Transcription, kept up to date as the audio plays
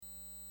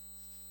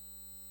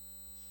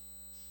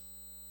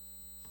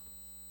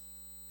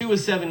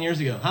was 7 years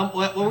ago.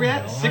 What were we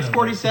at?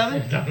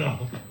 647? I don't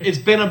know. It's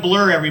been a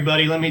blur,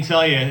 everybody. Let me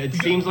tell you. It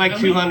seems like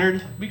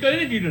 200. We got an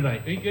interview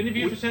tonight. We got an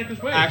interview for Santa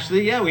Cruz Waves.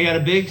 Actually, yeah, we had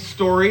a big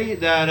story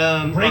that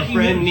our Breaking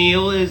friend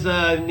news.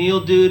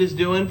 Neil Dude is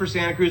doing for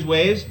Santa Cruz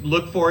Waves.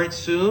 Look for it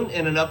soon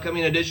in an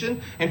upcoming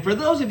edition. And for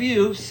those of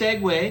you,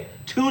 segue,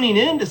 tuning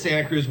in to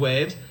Santa Cruz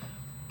Waves,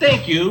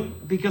 thank you,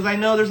 because I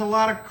know there's a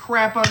lot of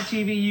crap on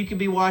TV you could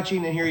be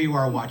watching, and here you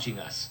are watching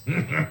us.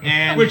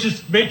 And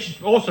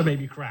Which also made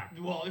me crap.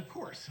 well, of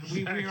course,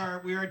 we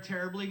are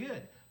terribly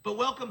good. But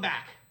welcome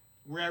back,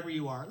 wherever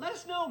you are. Let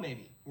us know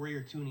maybe where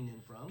you're tuning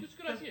in from. Just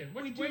a good idea.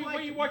 We do Where like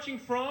are you it. watching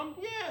from?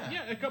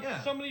 Yeah.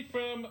 Yeah, somebody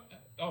from.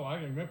 Oh, I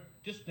remember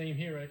this name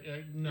here.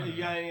 No. You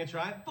got anything to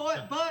try?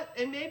 But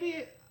and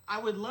maybe I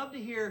would love to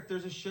hear if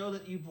there's a show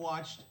that you've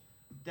watched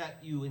that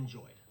you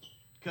enjoyed.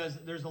 Because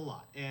there's a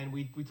lot, and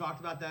we talked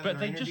about that in But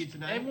our interview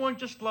tonight. everyone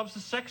just loves the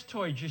sex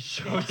toy just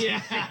shows.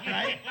 Yeah,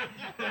 right?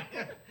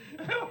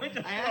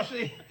 I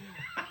actually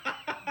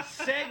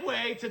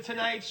segue to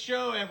tonight's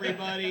show,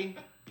 everybody.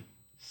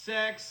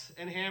 Sex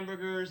and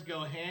hamburgers go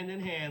hand in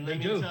hand. Let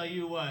They me do. tell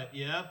you what.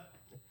 Yep.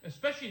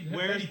 Especially the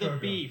Where's Betty the Burger.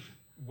 beef?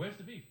 Where's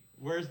the beef?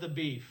 Where's the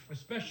beef?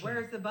 Especially.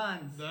 Where's the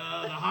buns? The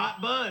hot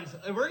buns.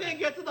 And we're gonna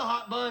get to the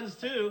hot buns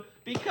too,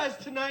 because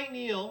tonight,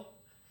 Neil,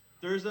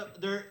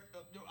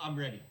 I'm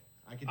ready.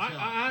 I can tell.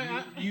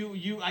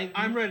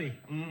 I'm ready.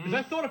 Mhm. Because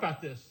I thought about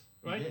this,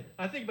 You right? did.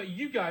 I think about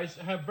you guys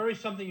have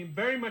something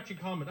very much in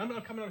common. I'm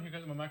not coming over here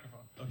because of my microphone.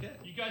 Okay.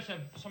 You guys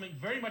have something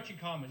very much in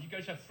common. You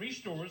guys have 3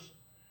 stores,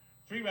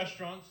 3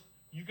 restaurants.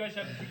 You have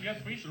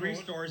 3 stores. 3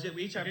 stores. Yeah,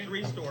 we each have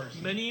 3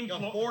 stores. Many No,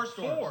 employees. 4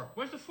 stores. 4.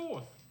 Where's the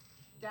 4th?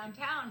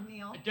 Downtown,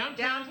 Neil.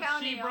 Downtown Neil.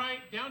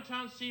 Seabright.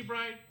 Downtown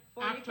Seabright.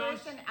 41st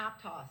Aptos. and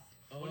Aptos.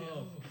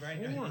 Oh, right.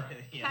 4.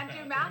 Can't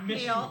do math,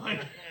 Missed Neil. one.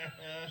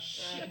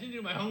 Shit, I didn't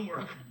do my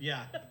homework.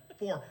 Yeah,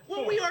 4. Well,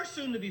 4. we are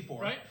soon to be 4.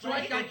 Right? So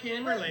I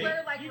can relate.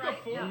 We're like You right,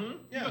 got 4. yeah. Mhm. You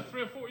Yeah. got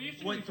 3 or 4. You used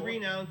to What, be 4. 3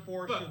 now and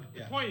 4 But soon. the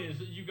Yeah. point is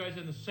that you guys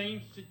are in the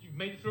same. You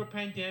made it through a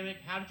pandemic.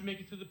 How did you make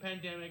it through the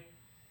pandemic?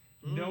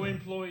 No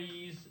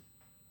employees.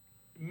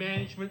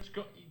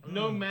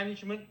 No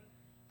management.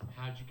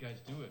 How'd you guys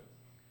do it?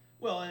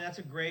 Well, and that's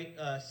a great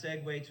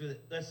segue to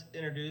let's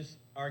introduce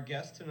our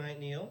guest tonight,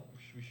 Neil.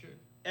 We should.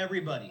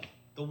 Everybody,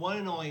 the one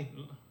and only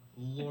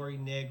Lori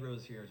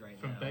Negros here right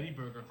From now. Betty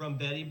Burger. From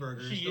Betty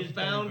Burgers. She the is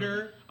Betty founder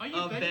Burger. Are you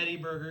of Betty? Betty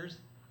Burgers.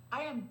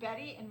 I am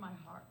Betty in my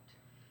heart.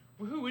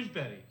 Well, who is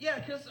Betty? Yeah,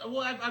 because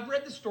I've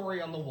read the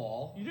story on the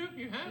wall. You do?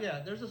 You have? Yeah,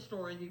 there's a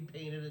story you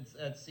painted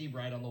at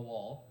Seabright on the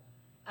wall.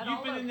 At You've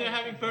all been in there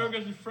having locations.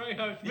 burgers and fry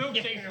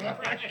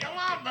milkshakes. Come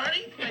on,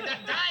 buddy.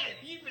 Diet.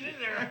 You've been in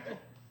there.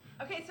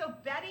 Okay, so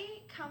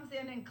Betty comes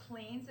in and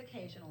cleans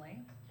occasionally.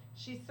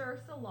 She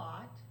surfs a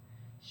lot.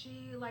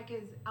 She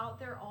is out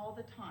there all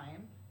the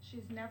time.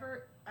 She's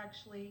never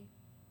actually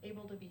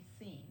able to be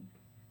seen.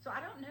 So I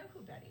don't know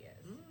who Betty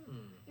is.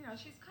 You know,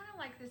 she's kind of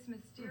like this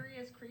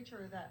mysterious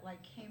creature that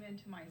came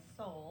into my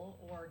soul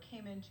or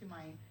came into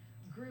my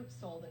group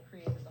soul that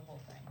created the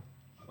whole thing.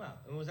 Wow.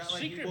 And was that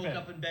like Secret you woke Betty.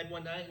 up in bed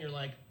one night and you're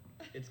like,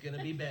 it's going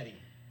to be Betty?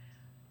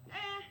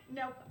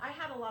 Nope. I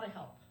had a lot of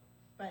help.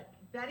 But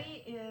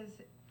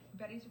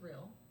Betty's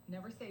real.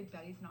 Never say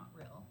Betty's not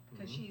real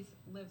because she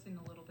lives in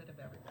a little bit of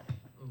everybody.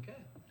 Okay.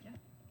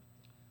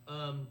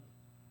 Yeah.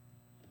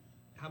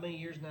 How many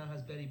years now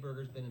has Betty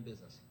Burgers been in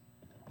business?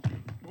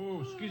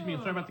 Oh, excuse me.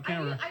 Sorry about the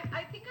camera.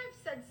 I think I've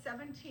said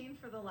 17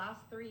 for the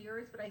last 3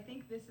 years, but I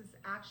think this is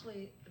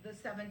actually the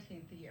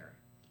 17th year.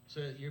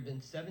 So you've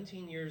been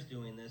 17 years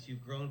doing this.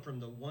 You've grown from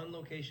the one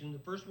location. The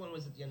first one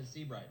was at the end of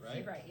Seabright, right?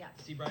 Seabright, yes.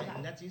 Seabright, Yeah.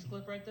 and that's East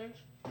Cliff right there?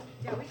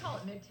 Yeah, we call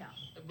it Midtown.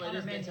 But On it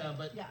is our menu. Midtown,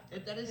 but yeah.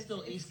 that is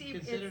still East Sea-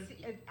 considered?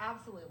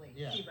 absolutely.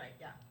 Yeah. Seabright,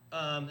 yeah.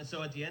 And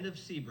so at the end of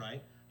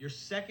Seabright, your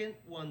second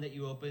one that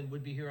you opened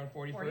would be here on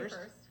 41st.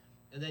 41st.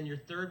 And then your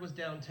third was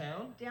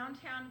downtown?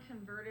 Downtown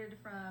converted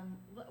from,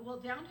 well,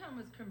 downtown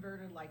was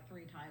converted like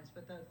 3 times,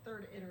 but the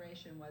third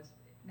iteration was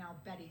now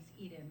Betty's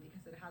Eat-In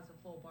because it has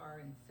a full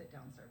bar and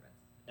sit-down service.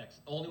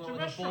 Only It's one a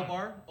with a full restaurant.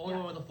 bar? Only Yeah.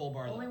 one with a full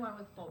bar. Only though. one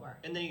with full bar.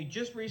 And then you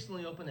just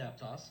recently opened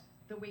Aptos.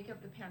 The week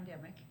of the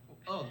pandemic.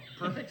 Oh,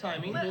 perfect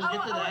timing. But- We'll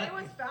get to that. It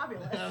was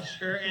fabulous. Oh,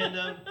 sure.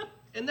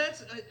 And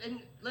that's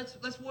and let's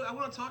I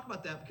want to talk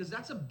about that because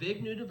that's a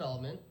big new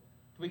development.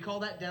 Do we call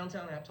that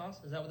downtown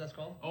Aptos? Is that what that's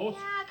called? Old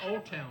Yeah, kind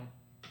Old of. Town.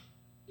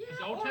 Yeah, Is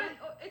it Old or Town?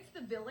 it's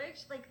the village.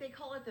 Like they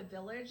call it the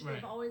village. Right.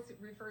 They've always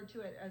referred to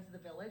it as the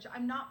village.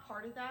 I'm not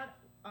part of that.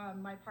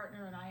 My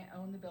partner and I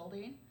own the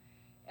building.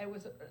 It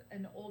was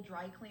an old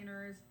dry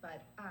cleaners,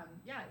 but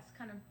yeah, it's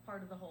kind of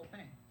part of the whole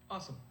thing.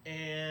 Awesome.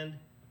 And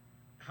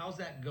how's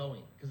that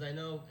going? Because I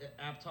know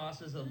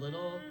Aptos is a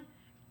little.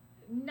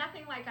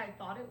 Nothing like I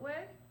thought it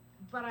would,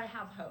 but I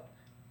have hope.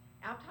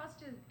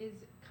 Aptos is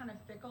kind of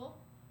fickle.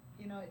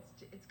 You know,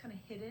 it's kind of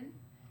hidden.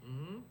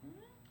 Mm-hmm.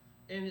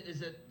 And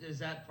is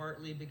that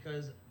partly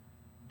because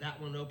that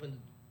one opened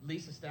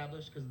least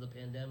established because of the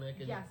pandemic?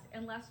 And Yes,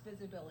 and less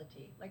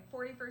visibility. Like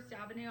 41st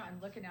Avenue, I'm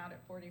looking out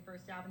at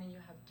 41st Avenue, you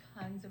have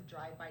tons of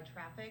drive-by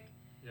traffic.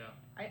 Yeah.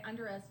 I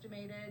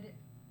underestimated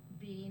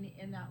being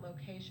in that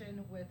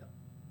location with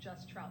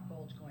just Trout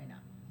Gulch going up.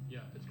 Yeah,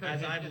 it's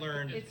As I've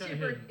learned, It's kinda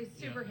super, hidden. it's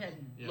super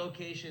hidden. Yeah.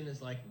 location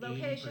is like 80%.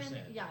 Location,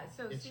 yeah,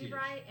 so It's huge.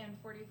 Seabright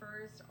and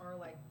 41st are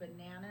like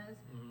bananas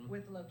Mhm.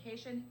 with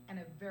location and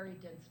a very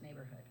dense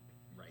neighborhood.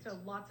 Right. So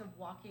lots of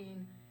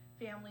walking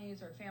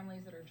families or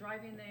families that are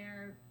driving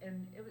there,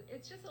 and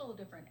it's just a little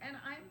different. And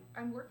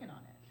I'm working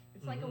on it.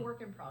 It's like a Mhm.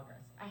 work in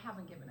progress. I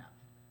haven't given up.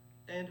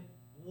 And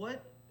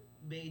what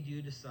made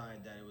you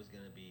decide that it was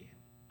going to be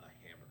a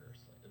hamburger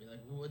slice? I mean,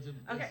 like, what's it?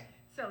 Okay,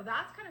 so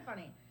that's kind of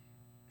funny.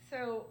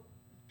 So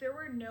there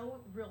were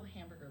no real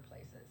hamburger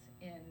places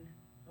in,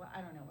 well,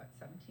 I don't know what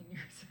 17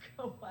 years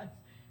ago was,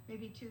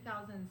 maybe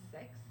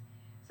 2006.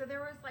 So there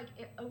was like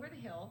over the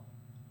hill,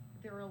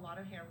 there were a lot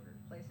of hamburger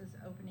places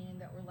opening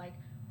that were like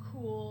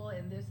cool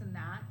and this and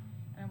that.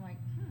 And I'm like,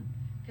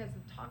 because the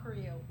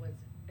taqueria was,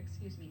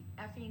 excuse me,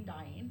 effing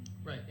dying.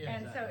 Right. Yeah.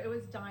 And exactly. so it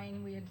was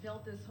dying. We had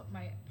built this,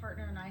 my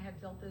partner and I had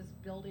built this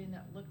building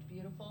that looked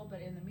beautiful,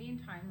 but in the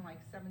meantime, like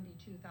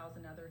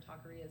 72,000 other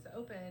taquerias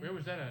open Where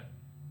was that at?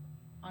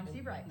 on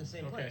Seabright. The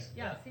same Okay. place.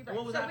 Yeah, And Seabright.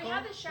 what was So that we called?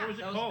 had the shack. What was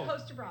it That was called?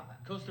 Costa Brava.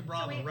 Costa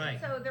Brava,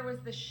 right? So there was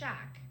the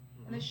shack,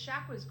 and the Mhm.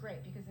 shack was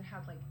great because it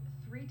had like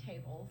 3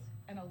 tables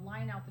and a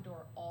line out the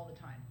door all the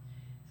time.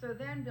 So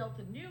then built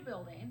a new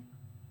building,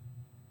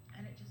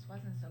 and it just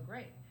wasn't so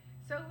great.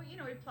 So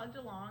we plugged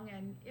along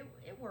and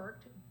it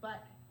worked,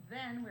 but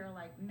then we were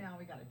like, now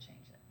we got to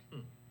change it.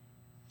 Hmm.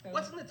 So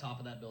What's in the top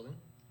of that building?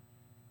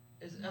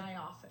 Is my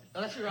office?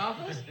 Oh, that's your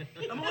office?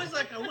 I'm always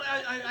like,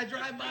 I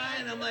drive by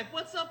and I'm like,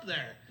 what's up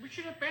there? We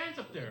should have bands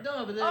up there.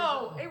 No, but there's,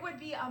 Oh, it would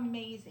be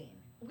amazing.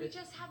 We It-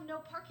 just have no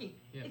parking.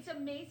 Yeah. It's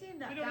amazing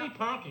that We don't that need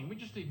parking. We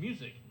just need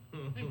music.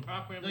 We can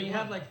park wherever No, we you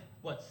want. have like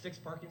what, 6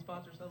 parking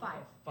spots or something?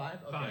 5.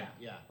 5? Okay. Five.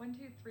 Yeah. 1,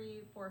 2,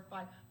 3, 4,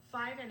 5,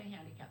 5 and a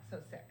handicap,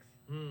 so 6.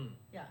 Hmm.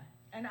 Yeah,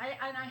 and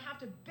I have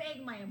to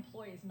beg my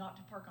employees not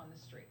to park on the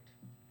street.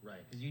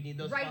 Right, because you need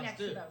those Right spots next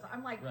too. to those.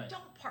 I'm like, Right.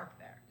 don't park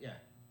there. Yeah.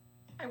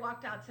 I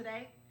walked out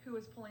today. Who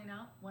was pulling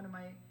out? One of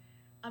my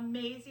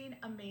amazing,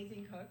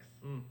 amazing cooks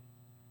Mm.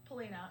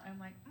 pulling out. I'm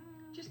like,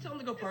 Just tell them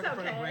to go It's park in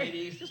front of okay.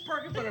 Brady's. Just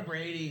park in front of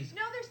Brady's.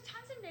 no, there's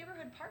tons of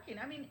neighborhood parking.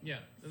 I mean, Yeah,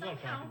 there's a lot of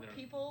somehow parking there.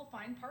 people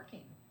find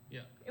parking.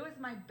 Yeah. It was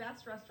my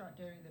best restaurant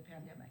during the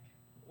pandemic.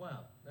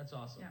 Wow, that's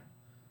awesome.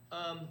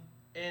 Yeah.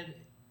 And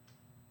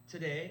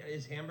today,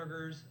 is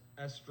hamburgers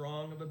as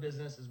strong of a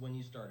business as when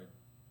you started?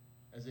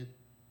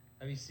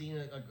 Have you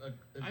seen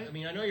I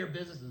mean, I know your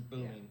business is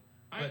booming.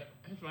 But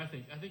Here's what I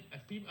think.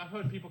 I've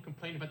heard people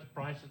complain about the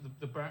price.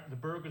 The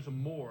burgers are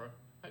more.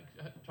 I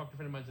talked to a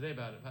friend of mine today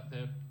about it.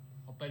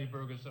 About Betty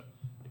Burgers.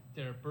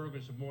 Their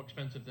burgers are more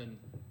expensive than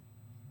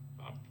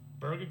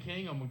Burger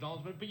King or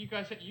McDonald's. But you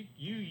guys,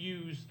 you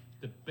use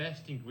the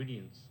best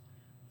ingredients.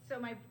 So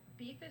my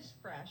beef is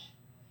fresh.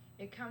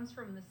 It comes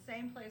from the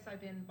same place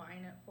I've been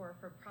buying it for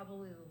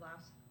probably the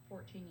last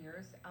 14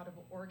 years, out of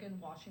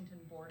Oregon-Washington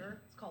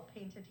border. It's called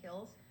Painted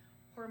Hills,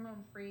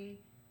 hormone-free,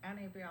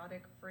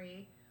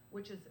 antibiotic-free,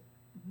 which is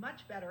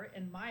much better,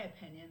 in my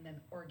opinion,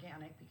 than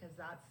organic, because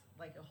that's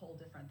like a whole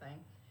different thing.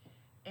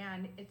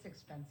 And it's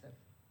expensive.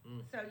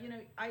 Mm. So,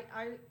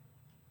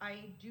 I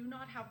do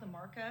not have the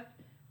markup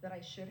that I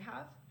should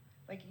have.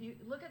 Like, you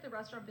look at the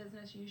restaurant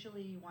business,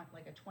 usually you want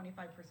like a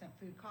 25%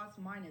 food cost.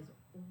 Mine is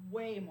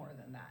way more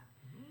than that.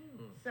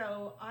 Mm.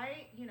 So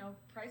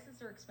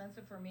prices are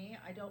expensive for me.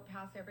 I don't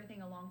pass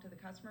everything along to the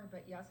customer,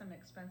 but yes, I'm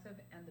expensive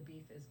and the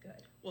beef is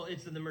good. Well,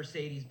 it's the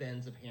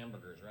Mercedes-Benz of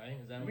hamburgers, right?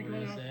 Is that what We we're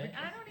going going to off- say?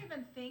 And I don't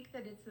even think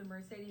that it's the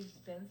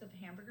Mercedes-Benz of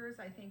hamburgers.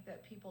 I think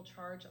that people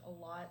charge a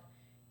lot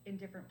in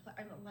different,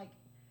 I'm like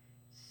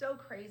so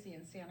crazy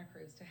in Santa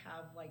Cruz to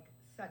have like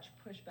such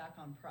pushback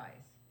on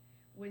price.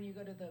 When you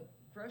go to the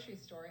grocery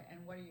store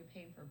and what are you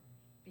paying for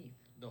beef?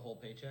 The whole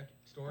paycheck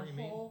store, The you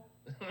mean? whole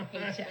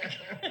paycheck.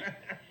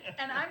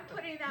 And I'm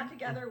putting that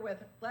together with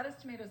lettuce,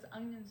 tomatoes,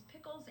 onions,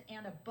 pickles,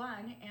 and a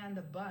bun, and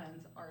the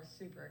buns are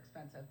super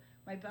expensive.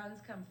 My buns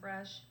come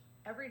fresh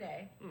every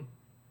day.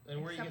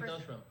 And where do you Except get for-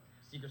 those from?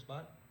 Secret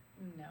spot?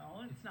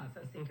 No, it's not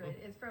so secret.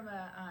 It's from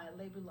a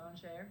Le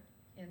Boulanger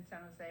in San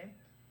Jose.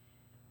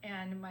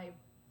 And my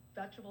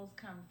vegetables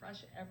come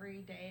fresh every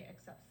day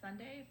except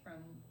Sunday from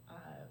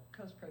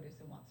Coast Produce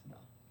in Watsonville.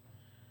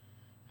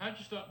 How'd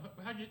you start?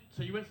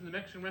 So you went from the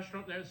Mexican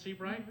restaurant there at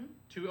Seabright Mhm.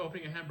 to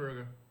opening a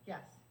hamburger.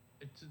 Yes,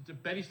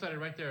 Betty started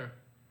right there.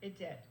 it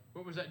did.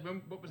 What was that?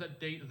 What was that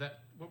date of that?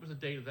 What was the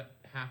date of that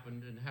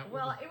happened and how?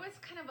 Well, it was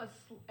kind of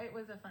it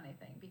was a funny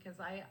thing because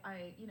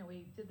I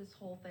we did this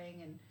whole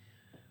thing and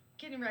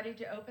getting ready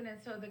to open,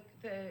 and so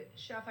the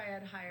chef I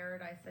had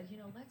hired, I said,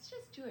 let's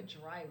just do a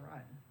dry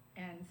run.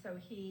 And so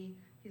he's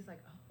like,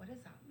 oh, what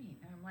does that mean?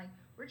 And I'm like,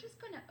 we're just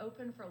going to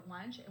open for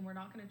lunch and we're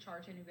not going to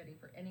charge anybody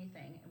for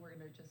anything and we're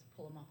going to just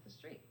pull them off the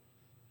street.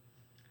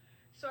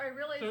 So I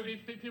realized, So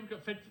if people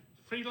got fed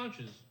free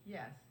lunches.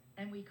 yes,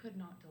 and we could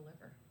not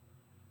deliver.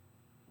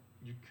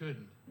 You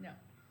couldn't. No.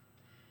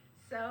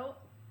 So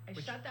I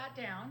Which- shut that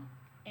down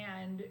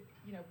and,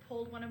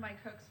 pulled one of my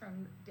cooks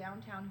from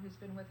downtown who's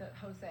been with it,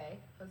 Jose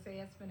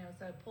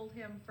Espinosa, pulled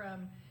him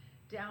from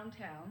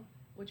downtown,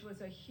 which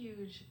was a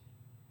huge,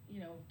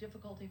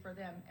 difficulty for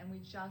them, and we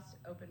just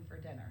opened for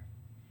dinner.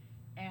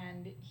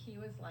 And he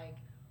was like,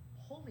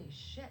 holy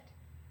shit,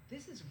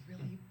 this is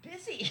really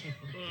busy.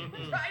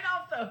 Right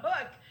off the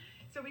hook.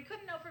 So we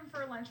couldn't open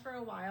for lunch for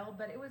a while,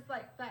 but it was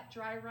like that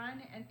dry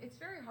run, and it's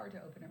very hard to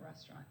open a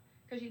restaurant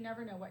because you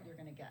never know what you're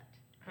going to get.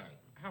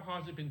 How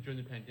hard has it been during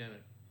the pandemic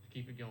to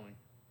keep it going?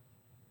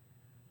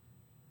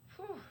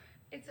 Whew.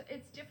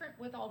 It's different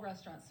with all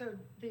restaurants. So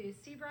the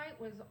Seabright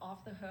was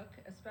off the hook,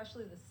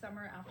 especially the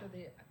summer after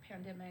the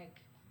pandemic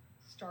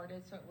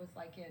started. So it was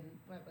like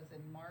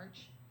in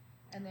March,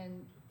 and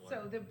then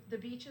so the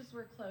beaches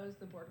were closed,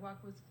 the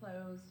boardwalk was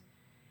closed,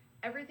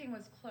 everything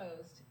was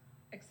closed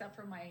except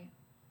for my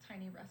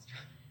tiny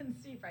restaurant in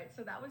Seabright.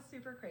 So that was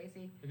super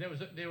crazy. And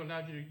they were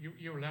allowed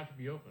you were allowed to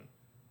be open.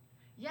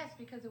 Yes,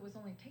 because it was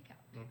only takeout.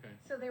 Okay.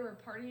 So they were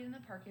partying in the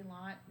parking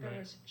lot. There Right.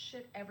 was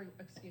shit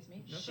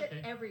That's shit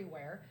okay.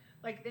 everywhere.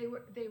 Like they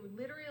would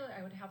literally,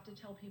 I would have to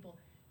tell people,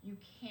 you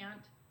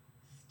can't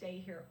stay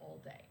here all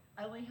day.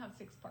 I only have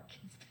 6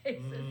 parking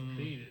spaces.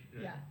 Beat it.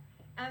 Right. Yeah.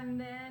 And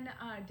then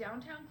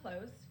downtown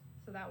closed,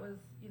 so that was,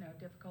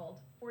 difficult.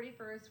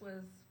 41st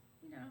was,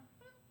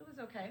 it was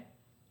okay.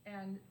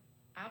 And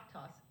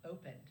Aptos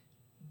opened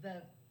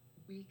the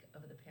week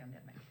of the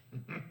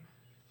pandemic.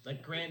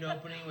 Like grand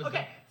opening was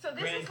Okay, so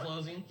this grand is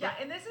closing. Yeah,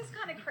 and this is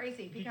kind of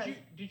crazy because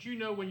Did you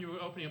know when you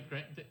were opening up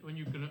when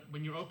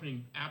you were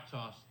opening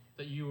Aptos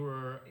that you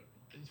were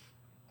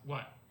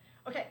what?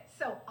 okay,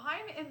 so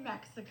I'm in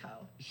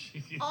Mexico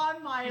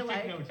on my You take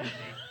like notes,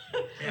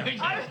 I'm in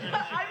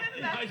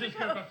I just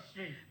go Mexico across the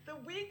street. the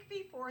week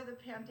before the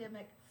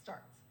pandemic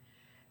starts.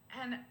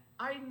 And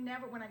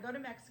when I go to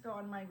Mexico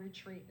on my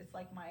retreat, it's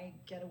like my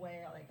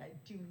getaway. Like I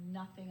do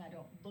nothing. I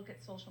don't look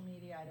at social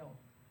media. I don't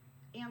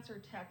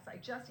answer texts. I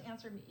just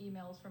answer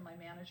emails from my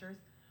managers.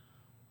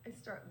 I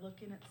start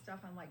looking at stuff.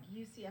 I'm like,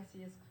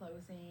 UCSC is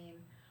closing.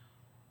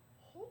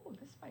 Oh,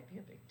 this might be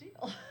a big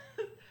deal.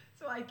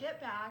 So I get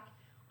back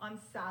on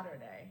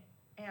Saturday,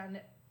 and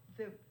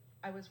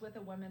I was with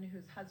a woman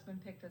whose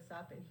husband picked us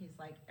up, and he's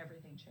like,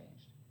 everything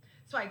changed.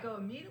 So I go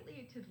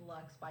immediately to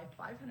Deluxe, buy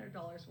 $500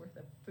 worth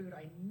of food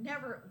I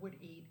never would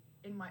eat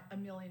in a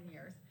million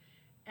years,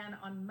 and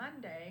on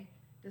Monday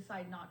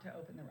decide not to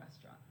open the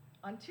restaurant.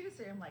 On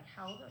Tuesday, I'm like,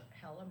 how the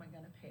hell am I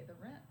going to pay the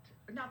rent?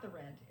 Not the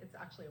rent, it's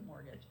actually a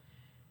mortgage.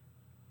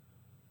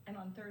 And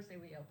on Thursday,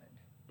 we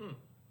opened.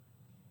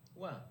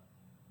 Wow.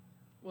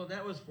 Well,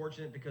 that was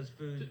fortunate because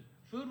food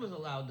was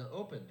allowed to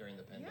open during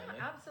the pandemic.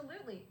 Yeah,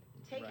 absolutely.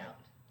 Takeout.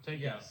 Takeout.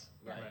 Yes,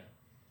 Yeah. right.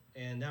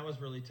 And that was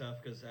really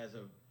tough because as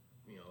a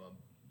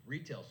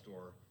retail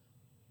store,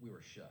 we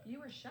were shut. You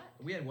were shut.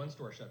 We had one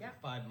store shut Yeah. for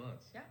 5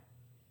 months. Yeah.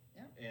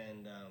 Yeah.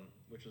 And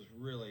which was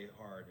really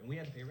hard, and we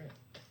had to pay rent.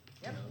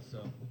 Yep.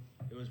 So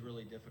it was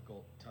really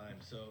difficult time.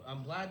 So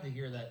I'm glad to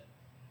hear that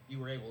you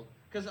were able,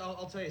 because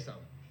I'll tell you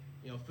something.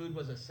 Food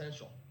was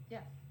essential.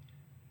 Yes.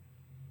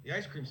 The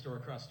ice cream store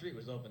across the street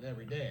was open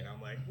every day, and I'm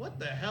like, what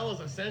the hell is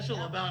essential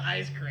Yeah. about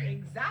ice cream?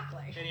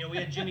 Exactly. And we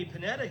had Jimmy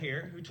Panetta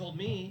here who told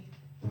me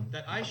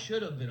that I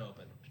should have been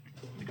open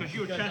Because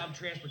you were I'm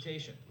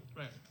transportation.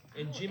 right.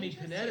 And Oh, Jimmy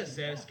interesting. Panetta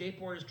said, Yeah.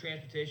 skateboard is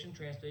transportation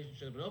should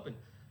have been open.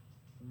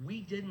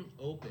 We didn't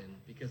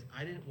open because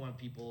I didn't want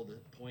people to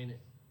point at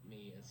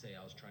me and say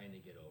I was trying to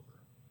get over.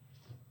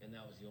 And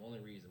that was the only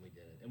reason we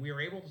did it. And we were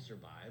able to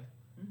survive,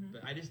 Mhm.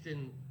 but I just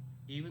didn't,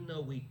 even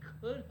though we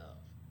could have,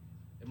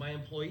 and my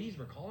employees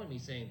were calling me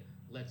saying,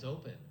 let's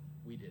open,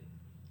 we didn't,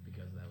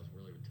 because that was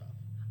really tough.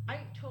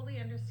 I totally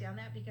understand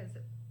that because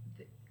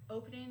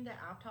opening the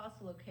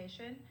Aptos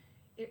location,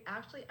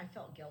 I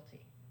felt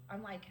guilty.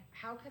 I'm like,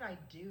 how could I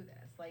do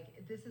this?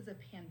 Like, this is a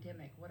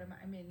pandemic.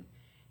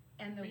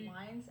 And the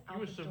lines out You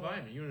were the door.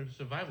 surviving. You were in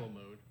survival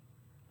mode.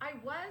 I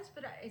was,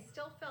 but I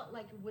still felt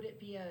like, would it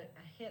be a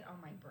hit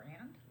on my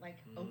brand? Like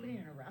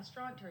opening a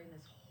restaurant during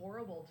this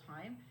horrible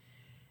time?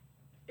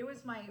 It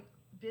was my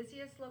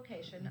busiest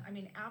location.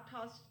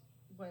 Aptos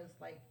was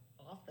like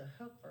off the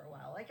hook for a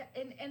while. Like,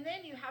 and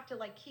then you have to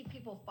like keep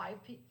people 5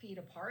 feet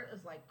apart. It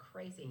was like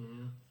crazy.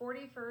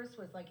 41st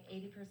was like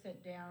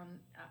 80% down.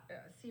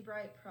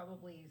 Seabright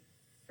probably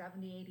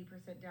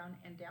 70-80% down,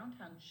 and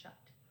downtown shut.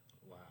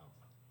 Wow.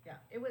 Yeah,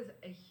 it was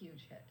a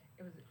huge hit.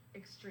 It was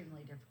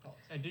extremely difficult.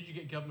 And did you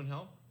get government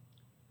help?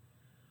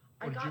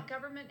 I Or did got you-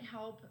 government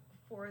help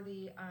for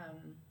the,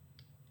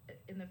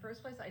 in the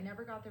first place, I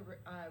never got the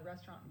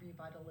restaurant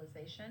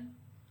revitalization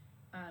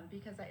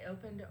because I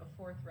opened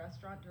a 4th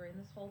restaurant during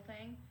this whole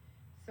thing.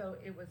 So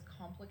it was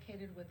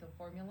complicated with the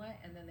formula,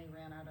 and then they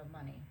ran out of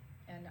money.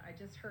 And I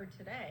just heard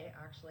today,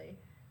 actually,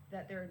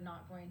 that they're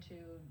not going to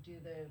do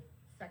the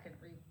second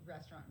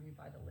restaurant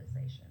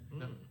revitalization.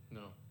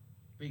 No.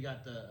 But you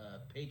got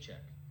the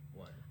paycheck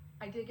one.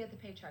 I did get the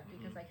paycheck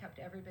because I kept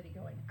everybody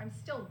going. I'm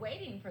still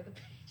waiting for the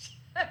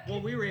paycheck.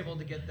 Well, we were able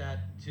to get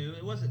that too.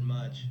 It wasn't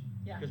much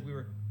Yeah. because we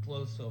were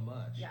closed so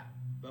much. Yeah.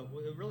 But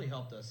it really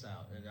helped us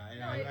out, and No,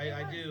 it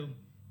I was. do.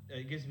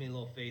 It gives me a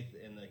little faith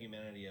in the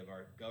humanity of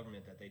our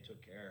government that they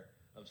took care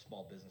of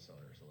small business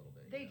owners a little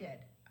bit. They did.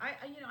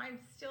 I'm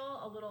still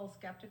a little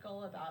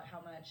skeptical about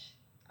how much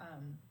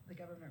the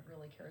government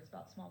really cares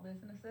about small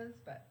businesses,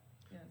 but.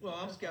 You know, Well,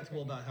 I'm it's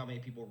skeptical okay. about how many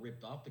people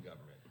ripped off the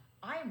government.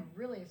 I'm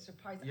really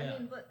surprised. Yeah. I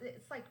mean,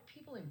 it's like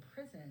people in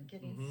prison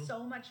getting Mhm.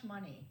 so much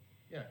money.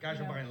 Yeah, guys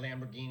You are know. buying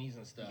Lamborghinis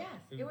and stuff. Yes,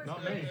 it was Not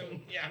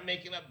crazy. Yeah,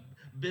 making up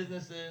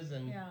businesses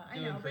and Yeah, I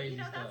doing know, but crazy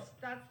you know, stuff.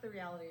 that's the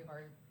reality of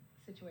our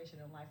situation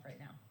in life right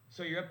now.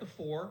 So you're up to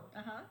 4.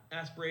 Uh-huh.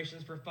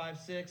 Aspirations for 5,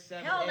 6,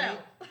 7, Hell 8?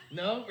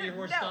 No, we're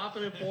No.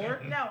 stopping at 4.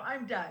 No,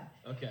 I'm done.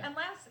 Okay.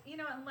 Unless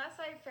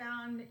I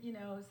found,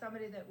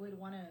 somebody that would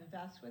want to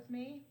invest with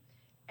me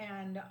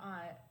and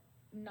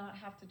not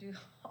have to do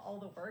all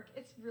the work,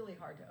 it's really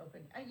hard to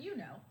open.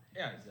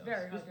 Yeah, It's it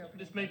very does. hard to open.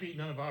 This a may thing. be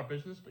none of our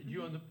business, but do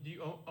you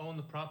own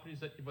the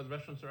properties where the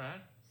restaurants are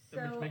at?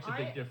 Which makes a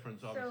big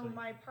difference, obviously. So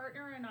my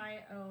partner and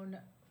I own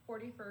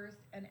 41st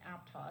and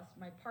Aptos.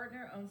 My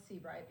partner owns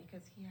Seabright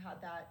because he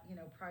had that,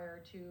 prior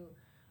to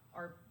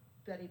our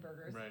Betty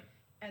Burgers. Right.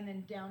 And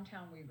then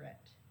downtown we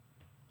rent.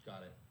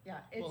 Got it. Yeah,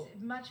 it's Well-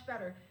 much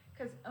better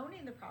because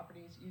owning the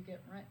properties, you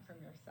get rent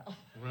from yourself.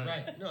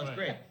 Right. No, it's Right.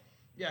 great.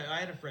 Yeah, I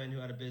had a friend who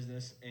had a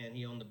business and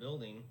he owned the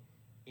building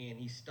and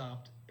he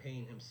stopped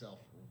paying himself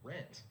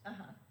rent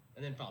Uh-huh.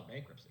 and then filed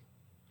bankruptcy.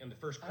 And the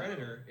first Oh.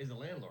 creditor is the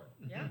landlord.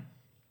 Yeah.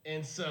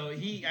 And so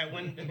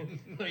when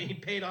he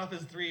paid off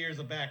his 3 years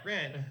of back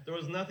rent, there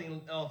was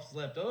nothing else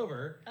left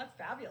over. That's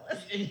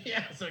fabulous.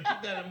 Yeah, so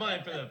keep that in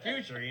mind for the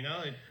future, It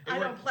I don't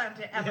worked- plan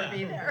to ever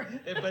be there.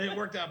 But it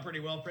worked out pretty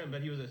well for him.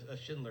 But he was a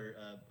Schindler,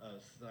 a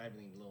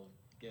snively little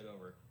get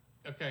over.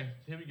 Okay,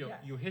 so here we go.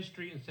 Yes. Your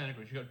history in Santa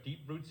Cruz. You got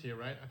deep roots here,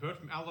 right? I've heard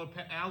from Aldo.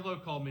 Aldo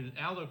called me.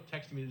 Aldo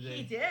texted me today.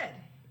 He did.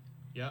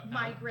 Yeah.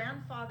 My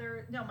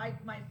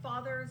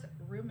father's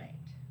roommate.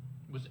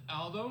 Was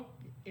Aldo?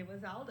 It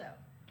was Aldo.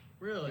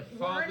 Really?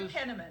 Warren Father's-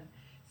 Penniman.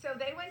 So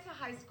they went to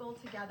high school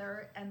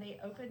together and they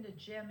opened a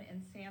gym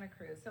in Santa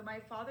Cruz. So my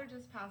father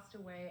just passed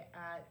away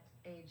at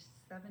age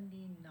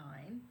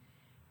 79.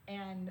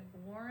 And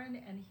Warren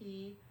and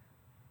he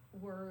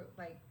were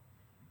like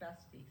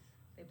besties.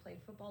 They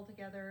played football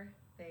together.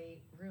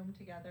 They roomed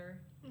together.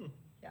 Hmm.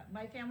 Yeah,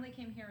 my family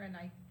came here in,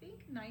 I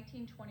think,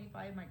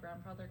 1925. My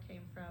grandfather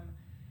came from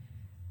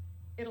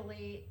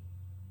Italy,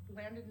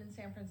 landed in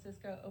San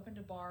Francisco, opened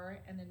a bar,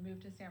 and then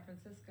moved to Santa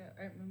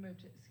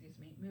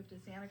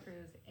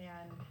Cruz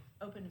and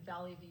opened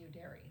Valley View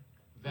Dairy.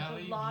 There's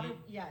Valley a lot View- of,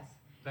 yes,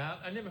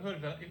 I never heard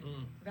of that.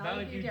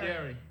 Valley View Dairy.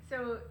 Dairy.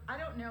 So I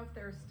don't know if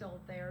they're still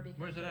there because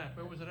Where's it at?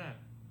 Where was it at?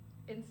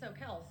 in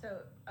SoCal.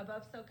 So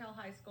above SoCal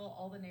High School,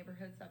 all the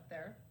neighborhoods up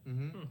there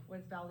Mm-hmm.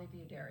 was Valley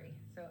View Dairy.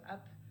 So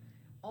up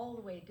all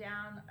the way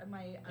down,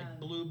 my Like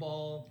blue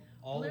ball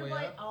all blue the way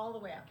light up? all the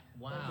way up.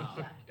 Wow.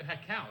 Yeah. It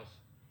had cows.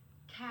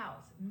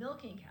 Cows,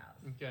 milking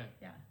cows. Okay.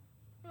 Yeah.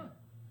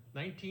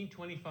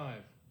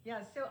 1925.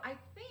 Yeah, so I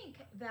think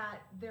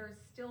that there's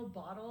still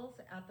bottles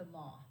at the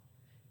mall.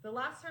 The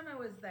last time I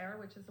was there,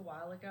 which is a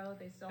while ago,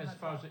 they still As had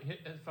far as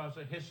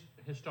bottles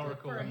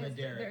historical. for the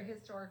dairy. their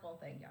historical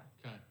thing, yeah.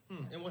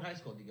 Okay. And what high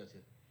school did you go to?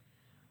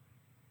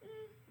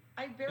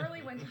 I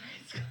barely went to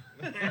high school.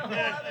 That's a whole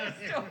other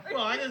story.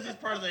 Well, this is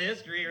part of the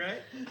history,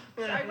 right?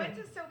 So I went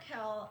to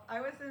SoCal.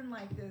 I was in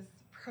like this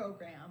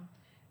program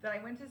that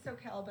I went to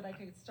SoCal, but I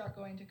could start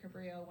going to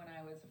Cabrillo when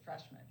I was a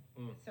freshman.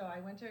 Mm. So I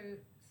went to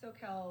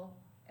SoCal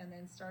and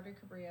then started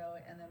Cabrillo,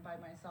 and then by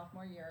my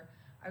sophomore year,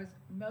 I was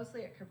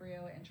mostly at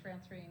Cabrillo and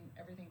transferring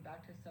everything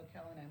back to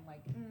SoCal, and I'm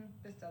like,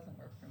 this doesn't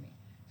work for me.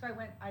 So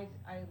I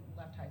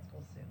left high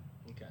school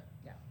soon. Okay.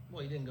 Yeah.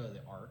 Well, you didn't go to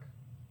the ARC.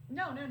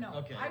 No.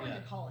 Okay, I went yeah.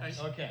 to college.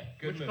 Okay,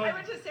 good Which move. I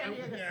went to San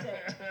Diego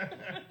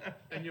State.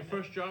 And your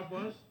first job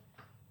was?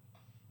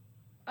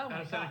 Oh Out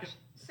my of San gosh. Diego-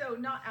 So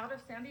not out of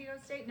San Diego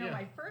State? No, Yeah.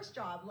 my first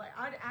job,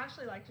 I'd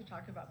actually like to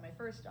talk about my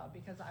first job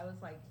because I was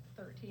like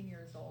 13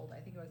 years old.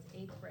 I think it was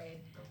 8th grade.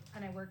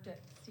 And I worked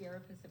at Sierra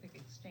Pacific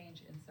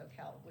Exchange in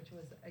SoCal, which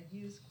was a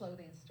used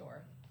clothing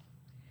store.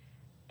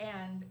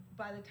 And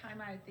by the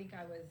time I think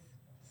I was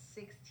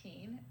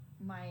 16,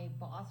 my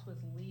boss was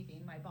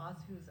leaving. My boss,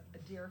 who's a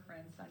dear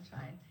friend,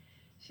 Sunshine,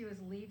 she was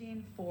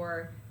leaving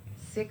for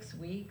 6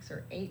 weeks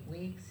or 8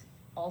 weeks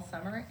all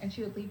summer, and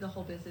she would leave the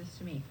whole business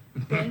to me.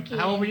 Banking.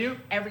 How old were you?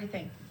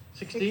 Everything.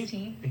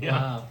 16? Yeah.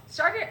 Wow.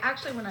 Started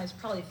actually when I was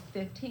probably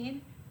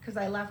 15, because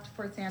I left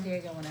for San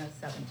Diego when I was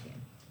 17.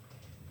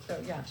 So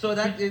yeah. So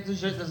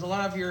there's a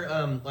lot of your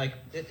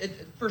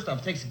first off,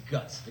 it takes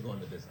guts to go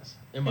into business.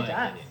 In my It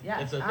does. opinion,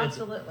 Yes,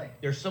 absolutely.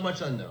 There's so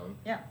much unknown.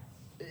 Yeah.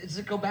 Does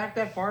it go back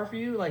that far for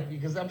you? Like,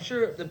 because I'm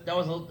sure that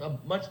was a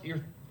much.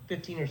 You're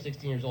 15 or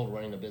 16 years old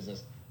running a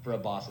business for a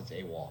boss that's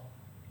AWOL.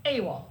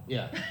 AWOL.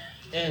 Yeah,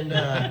 and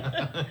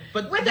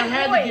but With that a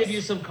had voice. to give you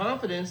some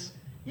confidence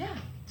Yeah.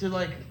 to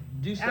like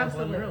do stuff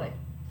on your Absolutely. own.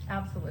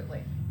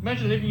 Absolutely.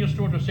 Imagine leaving your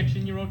store to a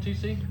 16-year-old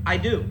TC. I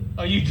do.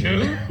 Oh, you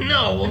do?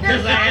 No, well,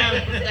 because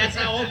that's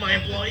how old my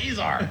employees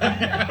are.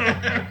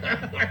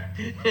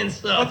 And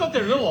so I thought they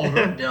were a little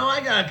older. No,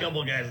 I got a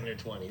couple guys in their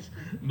 20s,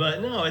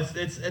 but no,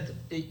 it's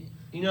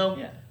you know,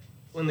 Yeah.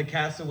 when the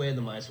cat's away,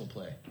 the mice will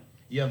play.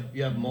 You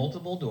have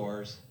multiple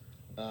doors.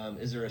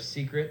 Is there a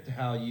secret to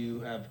how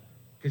you have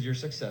because you're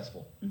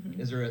successful. Mhm.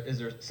 Is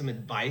there some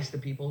advice to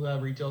people who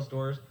have retail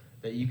stores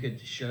that you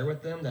could share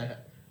with them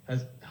that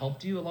has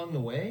helped you along the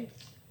way?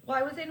 Well,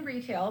 I was in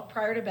retail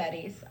prior to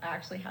Betty's. I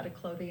actually had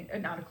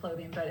not a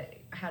clothing, but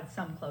I had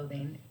some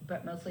clothing,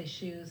 but mostly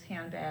shoes,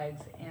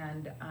 handbags,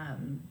 and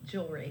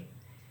jewelry.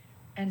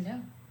 And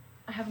no,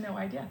 I have no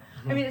idea.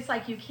 I mean, it's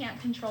like you can't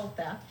control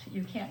theft.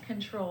 You can't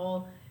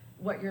control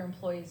what your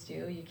employees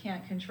do. You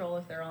can't control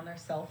if they're on their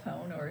cell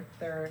phone or if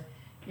they're,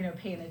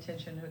 paying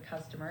attention to a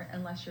customer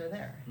unless you're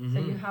there. So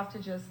you have to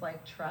just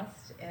like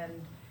trust and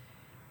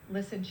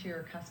listen to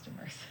your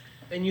customers.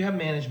 And you have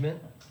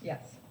management,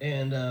 Yes.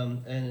 and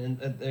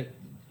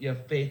you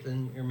have faith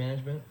in your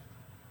management.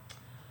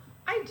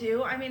 I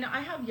do. I mean,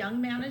 I have young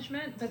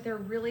management, but they're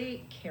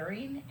really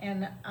caring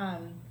and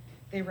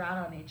they rat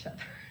on each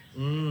other.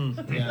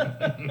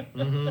 Yeah.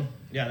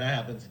 Yeah, that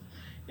happens.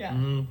 Yeah,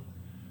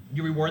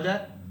 You reward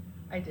that?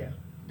 I do.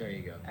 There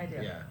you go. I do.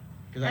 Yeah.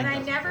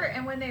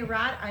 And when they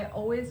rat, I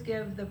always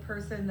give the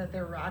person that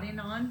they're ratting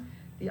on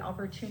the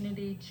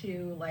opportunity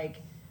to like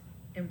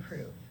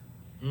improve.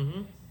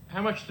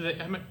 How much today?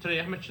 How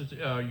much is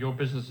your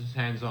business is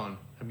hands-on?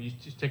 I mean, you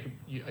just take.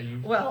 Are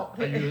you? Well,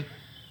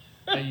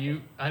 Are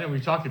you? I know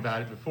we talked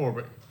about it before,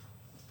 but.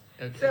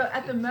 So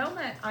at the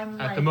moment, I'm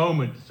At like, the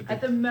moment.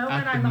 at the moment,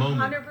 at the I'm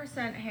moment.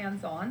 100%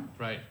 hands-on.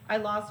 Right. I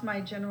lost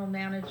my general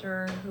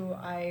manager, who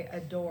I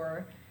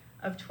adore,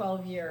 of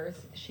 12 years.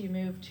 She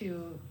moved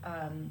to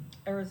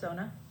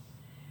Arizona.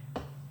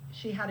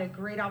 She had a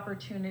great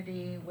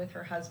opportunity with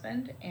her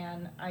husband,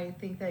 and I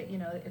think that,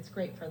 it's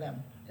great for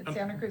them.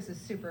 Santa Cruz is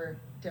super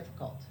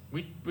difficult.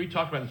 We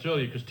talked about this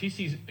earlier because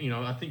TC's.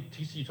 I think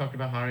TC talked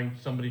about hiring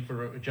somebody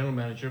for a general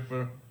manager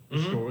for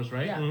the stores,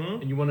 right? Yeah.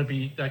 And you want to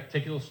be like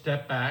take a little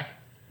step back.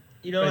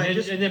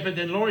 But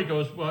then Lori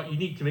goes, well, you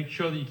need to make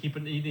sure that you keep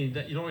it. You need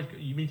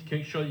to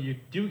make sure that you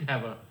do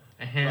have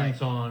a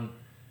hands-on.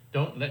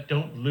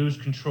 Don't lose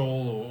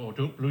control or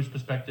don't lose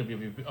perspective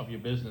of your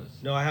business.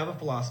 No, I have a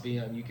philosophy,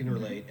 and you can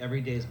relate.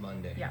 Every day is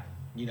Monday. Yeah.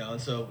 And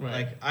so Right.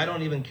 like I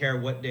don't even care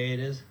what day it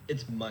is.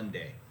 It's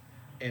Monday,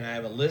 and I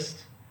have a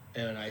list,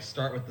 and I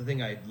start with the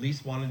thing I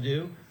least want to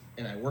do,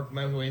 and I work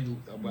my way.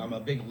 I'm a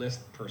big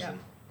list person,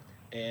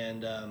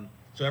 and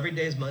so every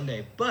day is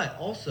Monday. But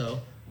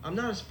also, I'm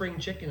not a spring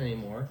chicken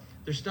anymore.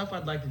 There's stuff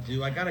I'd like to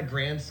do. I got a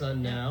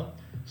grandson now,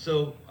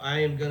 so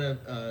I am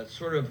gonna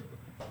sort of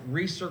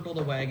recircle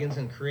the wagons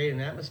and create an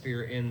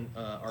atmosphere in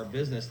our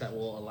business that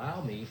will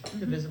allow me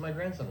to visit my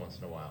grandson once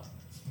in a while.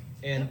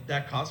 And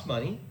that costs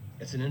money.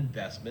 It's an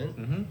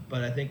investment,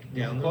 but I think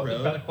down the It's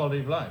about the road, quality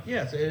of life.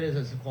 yes, it is.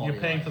 It's a quality.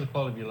 You're paying of for life. the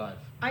quality of your life.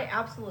 I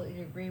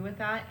absolutely agree with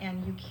that,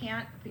 and you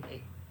can't.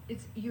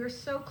 You're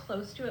so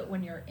close to it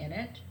when you're in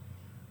it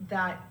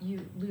that you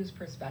lose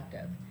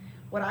perspective.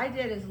 What I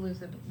did is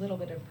lose a little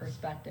bit of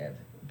perspective,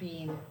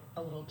 being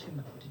a little too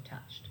much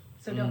detached.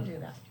 So don't do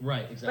that.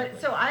 Right, exactly.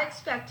 But so I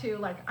expect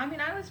to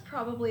I was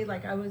probably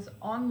I was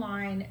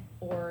online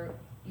or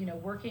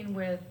working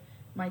with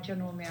my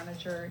general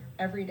manager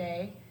every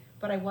day,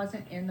 but I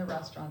wasn't in the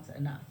restaurants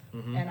enough,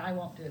 and I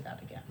won't do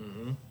that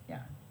again. Yeah.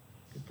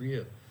 Good for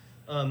you.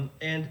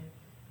 And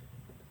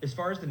as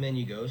far as the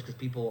menu goes, because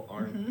people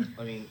aren't,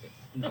 I mean,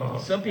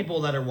 some people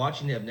that are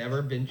watching have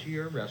never been to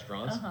your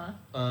restaurants.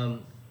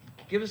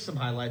 Give us some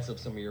highlights of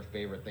some of your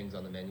favorite things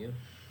on the menu.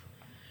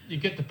 You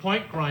get the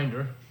point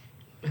grinder.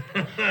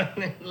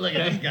 Look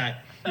at this guy.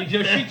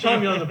 She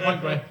told me on the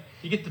point grinder.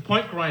 You get the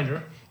point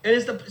grinder.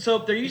 And so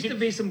there used to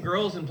be some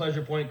girls in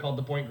Pleasure Point called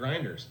the Point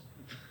Grinders.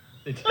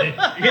 They take.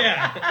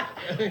 Yeah.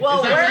 Well,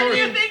 Is that where do Lori?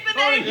 you think the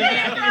name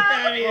came from?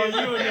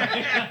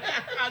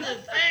 I'm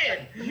just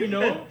saying. You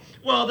know?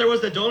 Well, there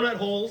was the donut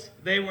holes.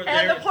 They were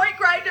And there. the point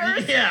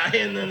grinders. Yeah,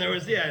 and then there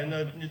was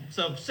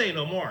so say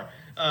no more.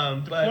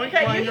 But point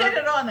Okay, grinder. you hit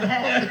it on the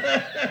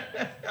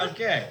head.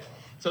 okay,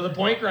 so the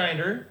Point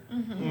Grinder.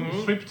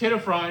 Sweet potato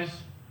fries.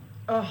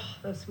 Oh,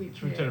 those sweet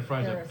Potato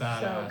fries They're are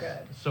badass. so good.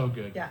 So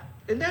good. Yeah.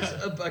 And that's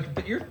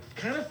but you're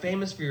kind of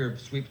famous for your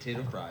sweet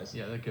potato fries.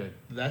 Yeah, they're good.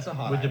 That's a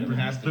hot With the item. It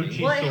has to blue be.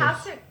 cheese. Well, it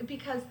sauce. has to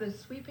because the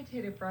sweet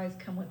potato fries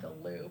come with a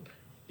lube.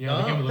 Yeah,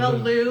 they Oh. come with The a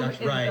lube. lube That's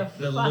is right,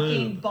 the the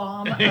fucking lube.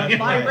 bomb of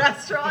my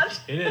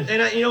restaurant. It is.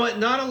 And you know what?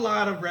 Not a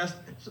lot of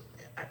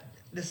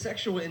the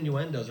sexual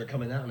innuendos are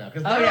coming out now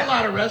because not yeah. a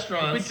lot of Quit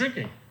restaurants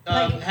drinking.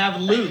 have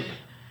lube.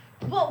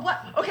 Well,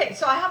 what? Okay,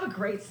 so I have a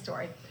great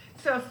story.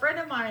 So a friend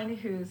of mine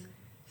who's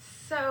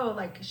so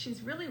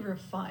she's really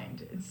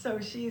refined, and so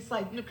she's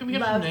Can we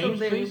have some loves the names,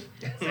 lube. please?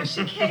 So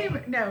she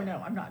came. No,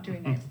 I'm not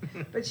doing names.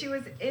 But she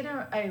was in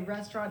a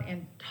restaurant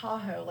in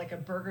Tahoe, like a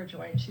burger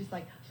joint. And she's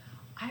like,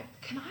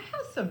 can I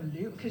have some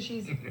lube? Because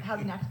she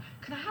has an accent.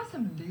 Can I have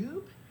some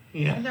lube?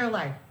 Yeah. And they're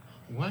like,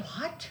 What?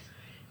 what?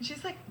 And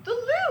she's like, the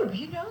lube,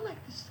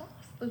 like the sauce,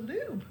 the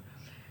lube.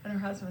 And her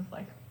husband's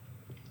like,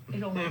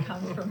 it only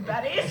comes from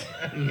Betty's.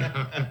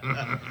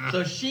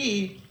 So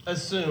she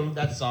assumed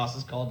that sauce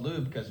is called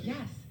lube because Yes.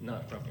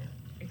 not from here.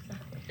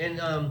 Exactly.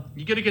 And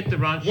You gotta get the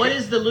ranch. what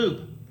is the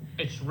lube?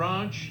 It's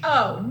ranch.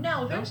 Oh,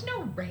 no, there's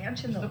no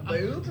ranch in the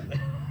lube.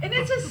 And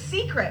it's a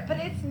secret, but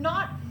it's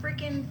not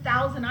freaking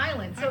Thousand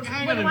Island. So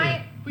Hang what on do a I...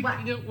 minute.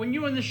 What? You know, when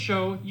you're on the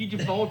show, you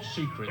divulge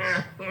secrets.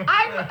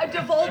 I'm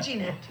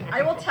divulging it.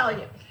 I will tell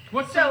you.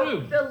 What's so the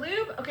lube? The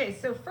lube. Okay,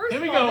 so first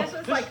Here of we all, go. this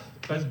was This- like.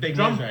 That's big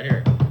Drum- news right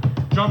here.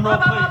 Drum roll,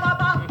 Bah, bah, please. bah,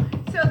 bah,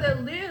 bah. So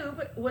the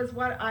lube was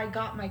what I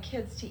got my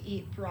kids to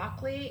eat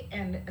broccoli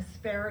and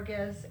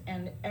asparagus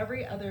and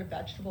every other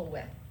vegetable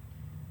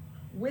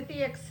with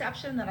the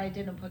exception that I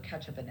didn't put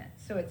ketchup in it.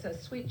 So it's a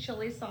sweet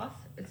chili sauce.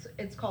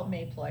 It's called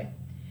Mayploy,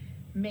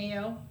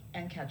 mayo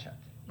and ketchup,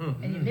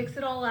 and you mix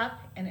it all up,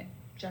 and it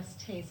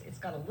just tastes. It's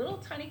got a little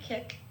tiny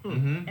kick,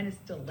 Mm-hmm. and it's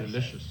delicious.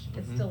 Delicious.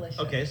 It's Mhm. delicious.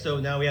 Okay, so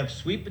now we have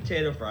sweet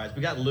potato fries.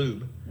 We got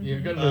lube. You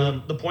got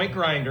lube. The point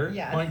grinder.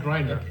 Yes. Point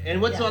grinder. And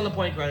what's Yeah. on the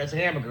point grinder? It's a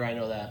hamburger, I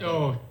know that.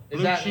 Oh, Is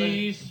blue that-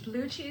 cheese.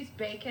 Blue cheese,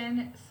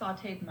 bacon,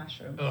 sautéed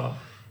mushroom. Oh,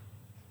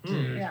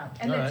 dude. Yeah,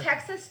 and All the right.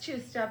 Texas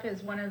two-step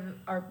is one of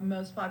our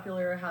most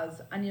popular.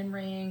 Has onion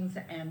rings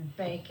and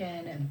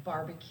bacon and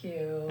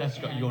barbecue. That's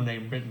got and- your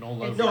name written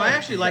all over. No, it. I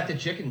actually like the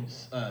chicken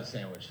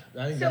sandwich.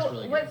 I think that's So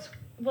really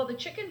the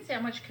chicken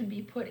sandwich can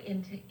be put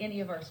into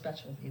any of our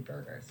specialty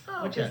burgers,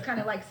 Oh, which okay. is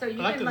kind of like, so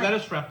you I like can the like,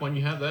 lettuce wrap one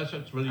you have. That's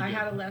really I good.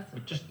 had a lettuce,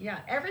 But just, yeah,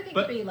 everything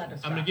but can be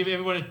lettuce I'm gonna wrap. give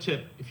everyone a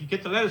tip. If you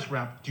get the lettuce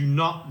wrap, do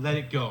not let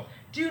it go.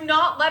 Do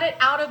not let it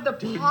out of the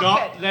Do pocket.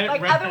 not let it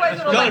like wrap. otherwise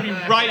It's it'll gotta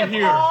like be right slip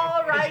here.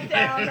 all right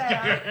down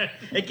there.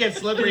 It gets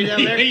slippery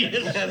down there.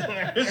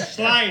 It's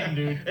sliding,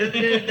 dude.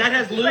 That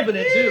has lube in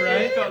it too,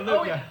 right? It's got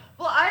lube, Oh, yeah.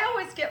 Well, I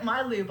always get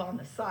my lube on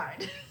the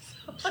side.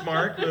 So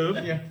Smart move.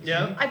 Yeah.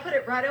 Yeah. I put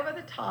it right over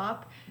the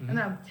top, and then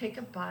I'll take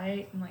a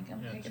bite. I'm like,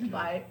 I'm Yeah, taking a it's good.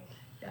 bite.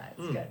 Yeah,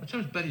 it's good. What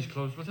time's Betty's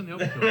closed? What's in the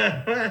open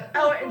door?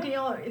 Oh, and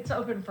Neil, it's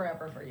open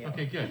forever for you.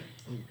 Okay, good.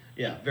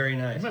 Yeah, very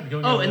nice. You might be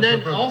going Oh, down and there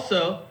then for a burger.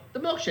 also the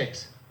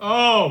milkshakes.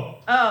 Oh,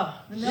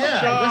 Oh, the milkshakes. Yeah,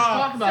 Shut let's up.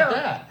 talk about So,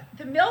 that.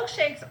 The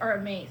milkshakes are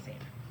amazing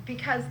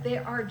because they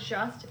are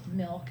just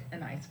milk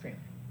and ice cream.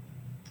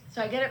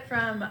 So I get it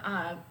from,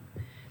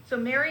 so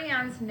Mary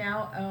Ann's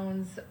now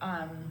owns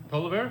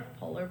polar bear.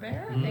 Polar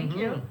Bear, thank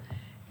you.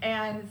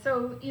 And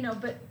so,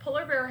 but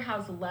Polar Bear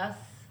has less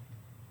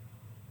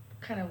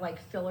kind of like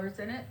fillers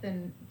in it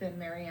than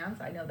Mary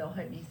Ann's. I know they'll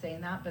hate me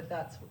saying that, but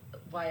that's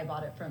why I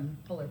bought it from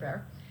Polar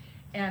Bear.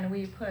 And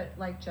we put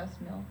like just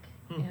milk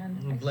and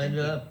ice Blend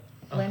cream. it up.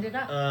 Blend it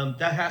up.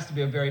 That has to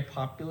be a very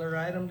popular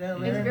item down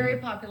there. It's very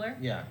popular.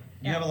 Yeah.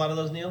 You Yeah. have a lot of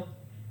those, Neil?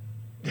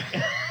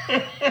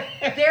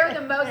 They're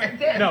the most.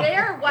 No.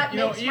 They're what You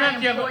know, makes you my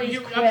have to have. employees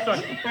You, quit.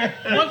 I'm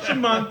sorry. Once a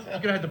month, you're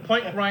gonna have the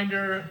point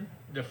grinder,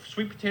 the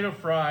sweet potato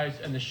fries,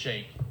 and the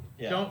shake.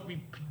 Yeah.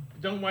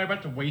 Don't worry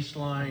about the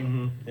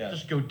waistline. Yeah.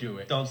 Just go do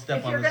it. Don't step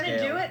If on you're the gonna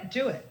scale.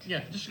 do it.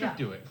 Yeah, just go Yeah.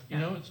 do it. You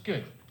Yeah. know, it's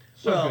good.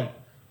 So Well,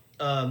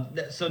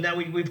 good. So now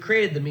we've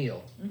created the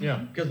meal Yeah.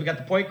 because we got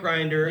the point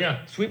grinder,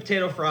 Yeah. sweet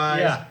potato fries,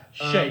 Yeah.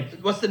 Shake.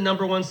 What's the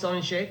number one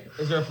selling shake?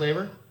 Is there a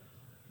flavor?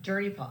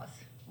 Dirty Paws.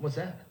 What's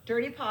that?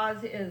 Dirty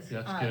Paws is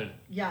That's good.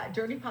 Yeah,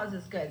 Dirty Paws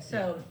is good.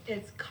 So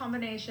it's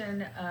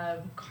combination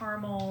of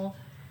caramel,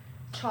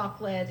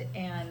 chocolate,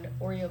 and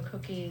Oreo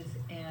cookies,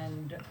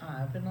 and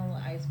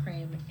vanilla ice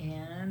cream,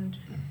 and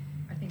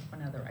I think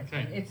one other ice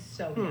cream. Okay. It's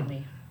so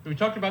yummy. We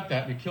talked about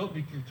that. We talked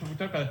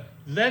about it.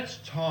 Let's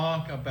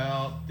talk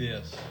about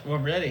this. We're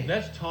ready.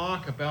 Let's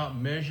talk about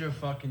Measure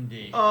fucking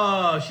D.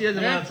 Oh, she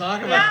doesn't want to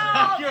talk No, about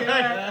I'll do it.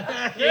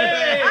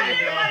 Yay! I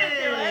didn't want to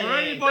do it. For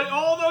anybody,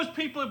 all those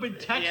people have been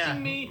texting Yeah.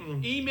 me,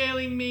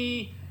 emailing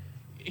me.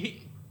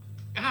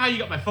 How you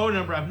got my phone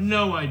number? I have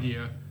no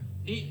idea.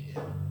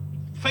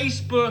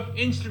 Facebook,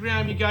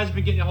 Instagram, you guys have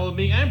been getting a hold of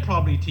me and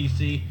probably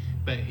TC.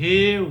 But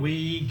here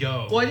we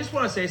go. Well, I just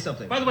want to say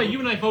something. By the way, you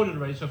and I voted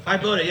already, so I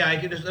voted, yeah,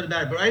 it doesn't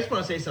matter. But I just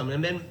want to say something.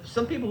 And then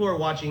some people who are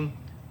watching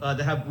that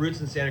have roots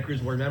in Santa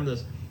Cruz will remember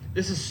this.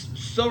 This is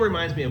so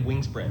reminds me of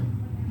Wingspread.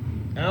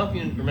 I don't know if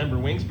you remember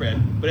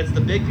Wingspread, but it's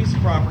the big piece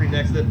of property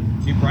next to the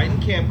New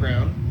Brighton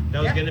campground that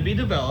was Yep. going to be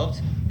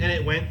developed, and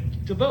it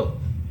went to vote,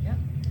 Yep.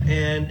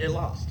 and it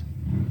lost.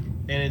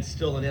 And it's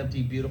still an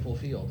empty, beautiful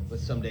field, but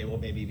someday will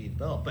maybe be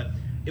developed. But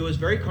it was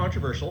very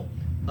controversial.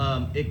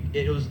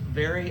 It was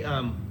very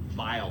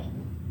vile,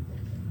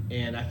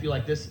 and I feel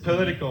like this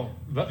political,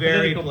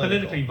 Very political.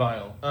 politically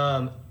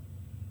vile.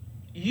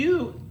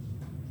 You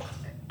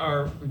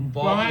are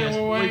involved in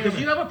this Wait, because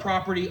you have a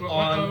property Wait,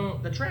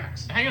 on the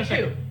tracks. Hang on a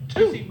second.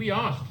 Two. See, we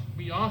asked.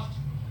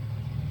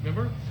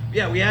 Remember?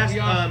 Yeah, we asked. We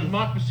asked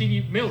Mark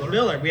Bassini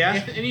Miller. We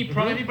asked- if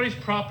anybody's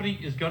property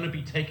is going to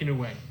be taken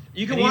away.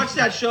 You can And watch he's-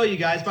 that show, you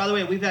guys. By the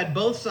way, we've had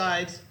both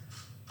sides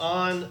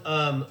on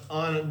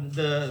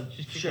the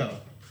show.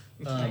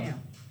 Damn.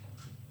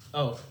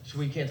 Oh, so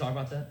we can't talk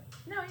about that?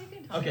 No, you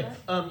can talk Okay.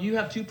 about it. You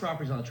have two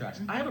properties on the tracks.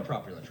 I have a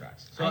property on the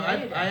tracks, so I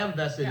know you do. I have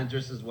vested Yeah.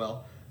 interest as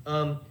well.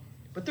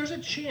 But there's a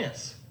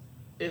chance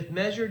if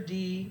Measure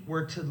D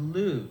were to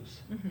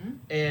lose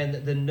and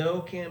the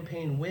no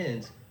campaign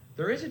wins,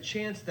 there is a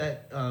chance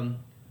that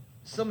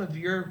some of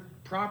your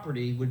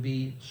property would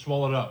be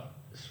Swallowed up.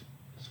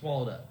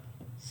 swallowed up.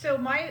 So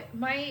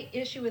my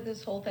issue with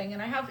this whole thing,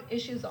 and I have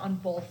issues on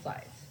both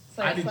sides.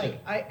 So I it's do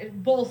like too.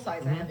 both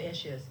sides I have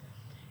issues.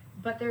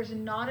 But there's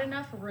not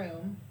enough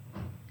room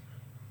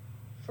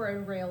for a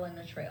rail and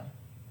a trail.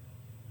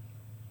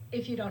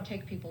 if you don't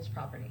take people's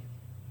property.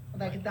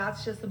 Like,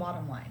 that's just the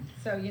bottom line.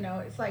 So, you know,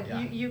 it's like,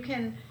 Yeah. you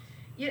can,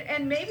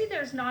 and maybe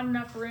there's not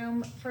enough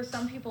room for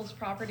some people's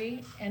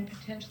property and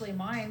potentially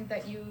mine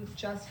that you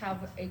just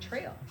have a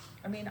trail.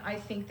 I mean, I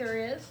think there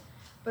is,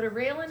 but a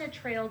rail and a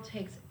trail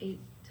takes a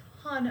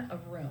ton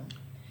of room.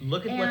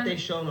 Look at what And- they've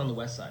shown on the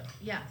west side.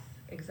 Yes,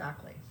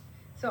 exactly.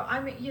 So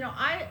I mean, you know,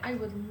 I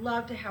would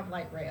love to have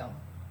light rail.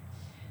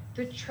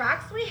 The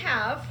tracks we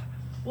have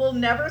will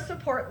never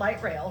support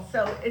light rail,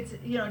 so it's,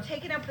 you know,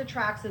 taking up the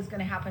tracks is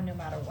gonna happen no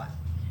matter what.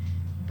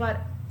 But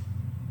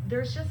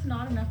there's just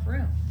not enough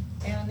room.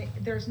 And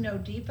there's no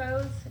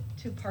depots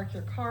to park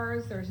your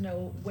cars, there's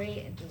no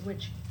way into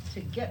which to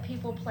get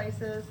people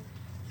places.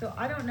 So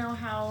I don't know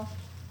how,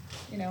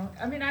 you know,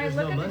 I mean, I There's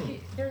look no at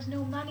money. there's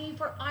no money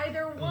for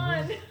either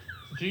one.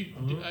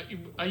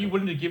 Are you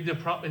willing to give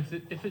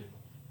the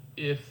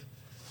if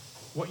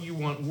what you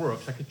want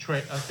works, like a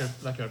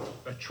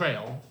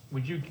trail,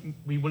 would you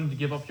be willing to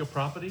give up your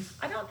property?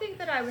 I don't think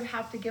that I would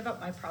have to give up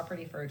my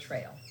property for a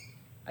trail.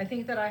 I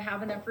think that I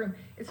have enough room.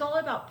 It's all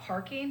about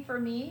parking for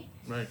me,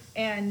 Right.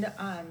 and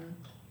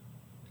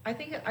I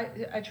think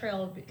a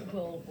trail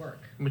will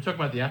work. We're talking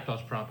about the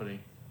Aptos property,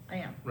 I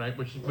am. right?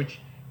 Which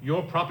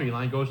your property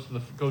line goes to the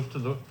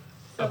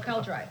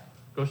Soquel Drive,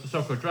 goes to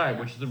Soco Drive,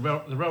 Yeah. which is the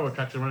railroad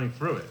tracks are running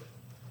through it.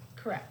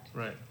 correct.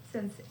 Right.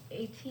 Since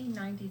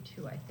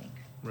 1892, I think.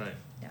 Right.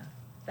 Yeah,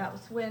 that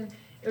was when,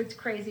 it's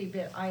crazy,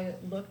 but I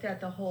looked at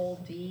the whole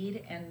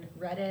deed and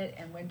read it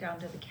and went down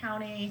to the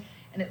county,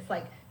 and it's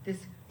like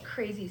this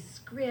crazy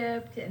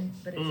script,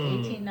 but it's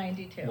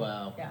 1892.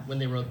 Wow. Yeah. When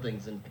they wrote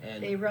things in pen.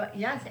 They wrote,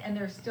 yes, and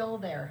they're still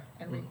there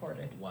and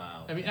recorded.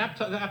 Wow. I mean, the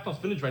Aptos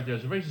Village right there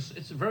is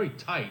it's very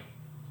tight.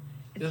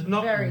 It's There's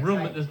not very room.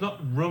 tight. There's not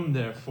room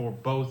there for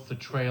both the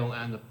trail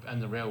and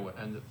the railway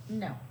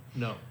No,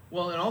 no.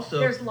 Well, and also,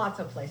 there's lots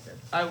of places.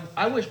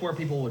 I wish more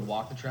people would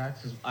walk the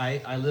tracks, because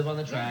I live on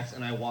the tracks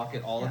and I walk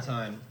it all Yeah. the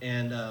time.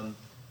 And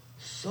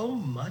so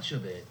much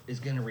of it is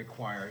going to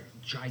require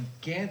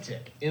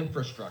gigantic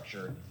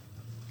infrastructure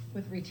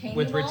With retaining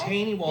with walls?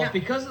 retaining walls, Yeah.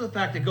 because of the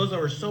fact it goes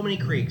over so many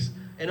creeks.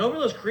 And over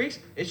those creeks,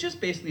 it's just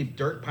basically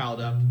dirt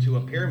piled up to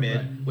a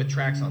pyramid with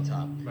tracks on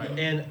top. Right.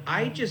 And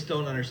I just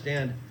don't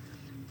understand.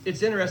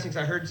 It's interesting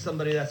because I heard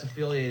somebody that's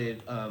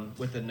affiliated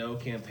with the No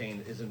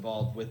campaign is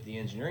involved with the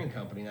engineering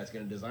company that's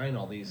going to design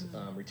all these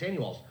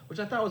retaining walls, which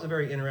I thought was a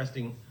very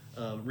interesting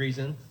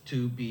reason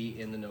to be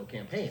in the No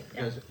campaign,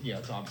 because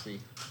it's obviously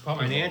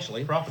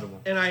financially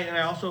profitable. And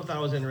I also thought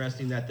it was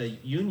interesting that the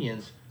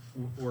unions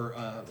were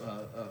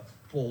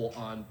full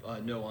on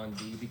no on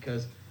D,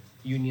 because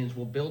unions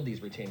will build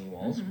these retaining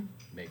walls.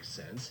 Makes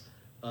sense.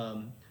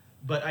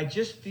 But I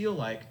just feel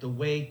like the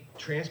way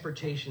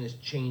transportation is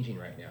changing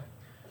right now,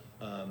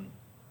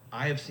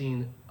 I have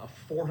seen a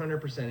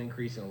 400%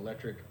 increase in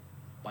electric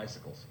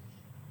bicycles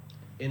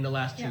in the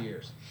last 2 Yeah.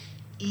 years.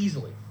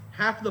 Easily.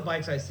 Half of the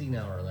bikes I see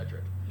now are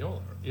electric.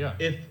 Yeah.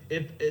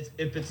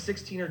 If it's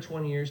 16 or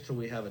 20 years till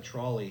we have a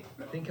trolley,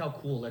 think how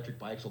cool electric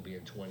bikes will be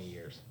in 20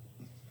 years.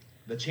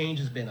 The change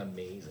has been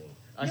amazing.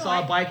 I No,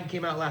 saw a bike that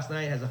came out last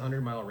night, it has a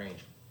 100-mile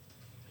range.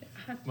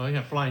 Well,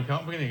 yeah, flying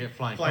cars. We're gonna get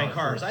flying Flying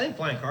cars. first. I think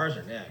flying cars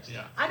are next.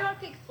 Yeah. I don't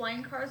think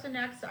flying cars are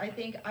next. I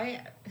think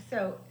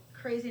so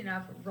crazy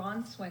enough,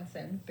 Ron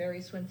Swinson, Barry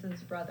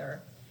Swinson's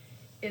brother,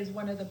 is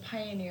one of the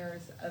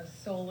pioneers of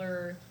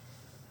solar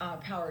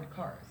powered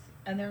cars.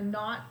 And they're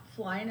not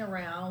flying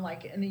around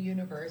like in the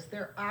universe.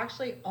 They're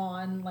actually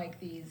on like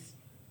these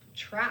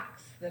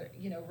tracks that,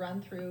 you know,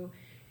 run through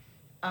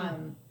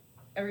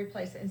every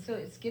place. And so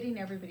it's getting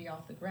everybody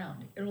off the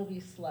ground. It'll be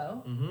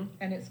slow. Mm-hmm.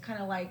 And it's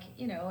kind of like,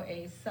 you know,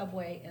 a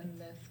subway in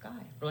the sky.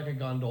 Or like a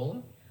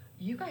gondola.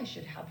 You guys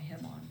should have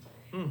him on.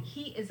 Mm.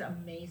 He is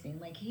amazing.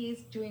 Like,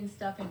 he's doing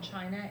stuff in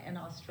China and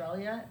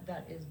Australia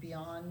that is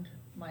beyond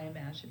my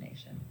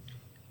imagination.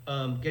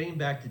 Getting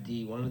back to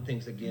D, one of the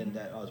things again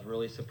that I was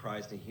really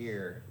surprised to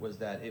hear was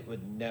that it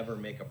would never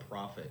make a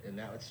profit, and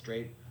that was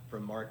straight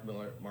from Mark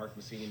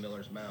Messini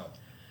Miller's mouth,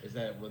 is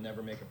that it will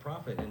never make a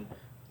profit.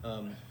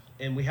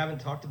 And we haven't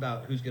talked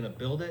about who's going to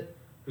build it,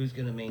 who's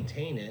going to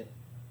maintain it,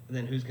 and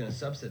then who's going to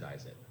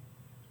subsidize it,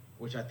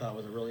 which I thought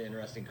was a really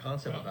interesting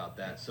concept Yeah. about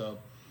that. So,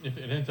 If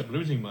it ends up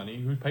losing money,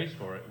 who pays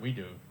for it? We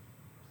do.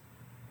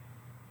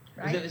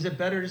 Right? is it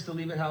better just to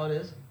leave it how it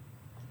is?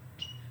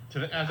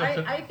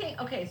 I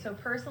think, okay, so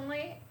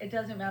personally, it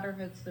doesn't matter if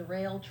it's the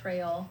rail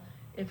trail,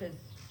 if it's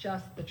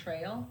just the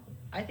trail.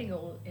 I think it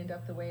will end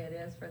up the way it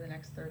is for the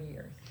next 30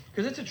 years.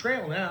 Because it's a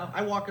trail now.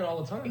 I walk it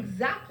all the time.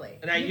 Exactly.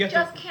 And you have to-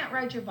 just can't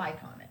ride your bike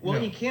on it. Well,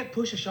 No. you can't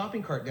push a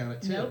shopping cart down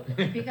it too. Nope,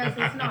 because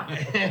it's not.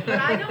 But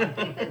I don't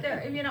think that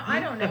they're, you know, I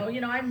don't know, you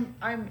know,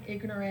 I'm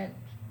ignorant,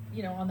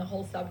 you know, on the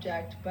whole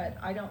subject, but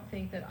I don't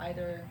think that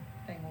either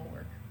thing will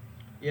work.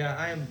 Yeah,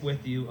 I am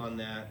with you on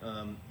that.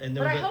 And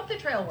But I hope the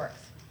trail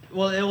works.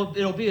 well,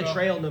 it'll be a Well-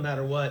 trail no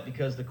matter what,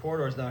 because the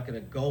corridor is not going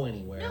to go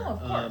anywhere. No, of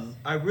course.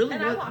 I really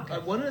And I walk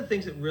it. one of the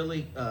things that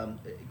really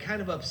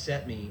kind of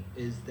upset me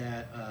is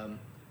that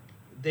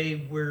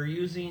they were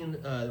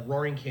using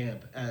Roaring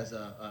Camp as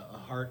a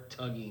heart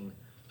tugging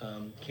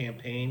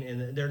campaign,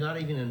 and they're not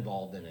even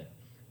involved in it.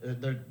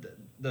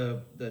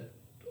 The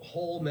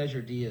whole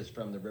Measure D is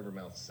from the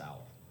Rivermouth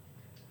South,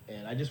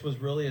 and I just was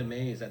really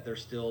amazed that they're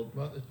still.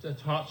 Well,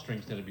 it's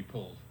heartstrings that would be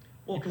pulled.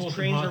 Well, You pull because some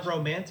trains are hearts-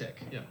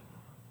 romantic. Yeah.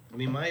 I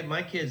mean,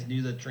 my kids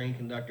knew the train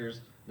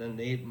conductors. Then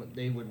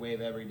they would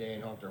wave every day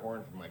and honk their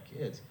horn for my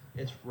kids.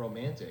 It's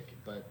romantic,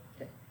 but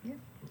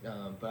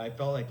I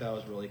felt like that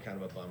was really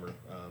kind of a bummer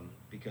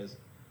because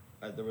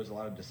there was a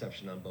lot of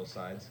deception on both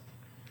sides.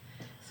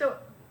 So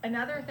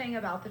another thing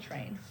about the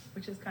train,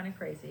 which is kind of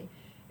crazy,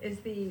 is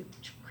the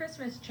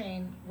Christmas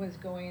chain was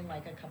going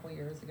like a couple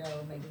years ago,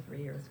 maybe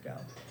 3 years ago.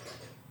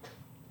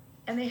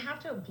 And they have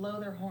to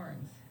blow their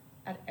horns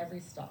at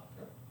every stop.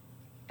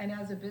 And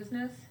as a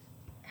business,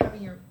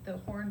 having the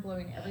horn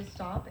blowing every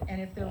stop,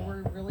 and if there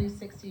were really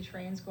 60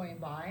 trains going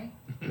by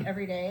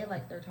every day,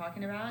 like they're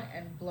talking about,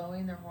 and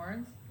blowing their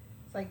horns,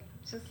 it's like,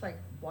 just like,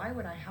 why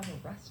would I have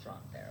a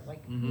restaurant there?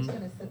 Like, who's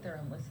gonna sit there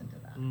and listen to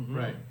that? Mm-hmm.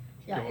 Right.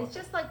 Yeah, it's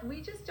just like,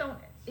 we just don't,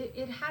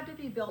 it had to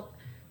be built.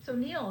 So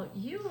Neil,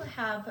 you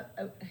have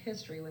a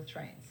history with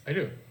trains. I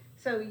do.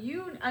 So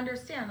you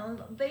understand,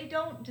 they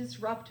don't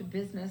disrupt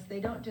business, they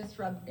don't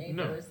disrupt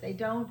neighbors, they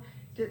don't,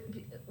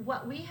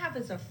 what we have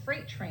is a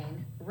freight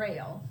train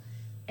rail,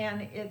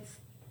 and it's,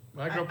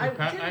 I grew up I with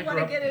didn't want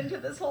to get into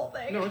this whole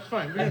thing. No, it's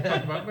fine. We're gonna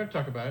talk about it. We're gonna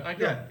talk about it. I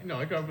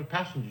grew up with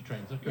passenger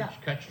trains. I could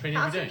catch a train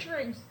every day. Passenger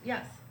trains,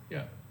 yes.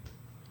 Yeah.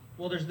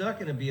 Well, there's not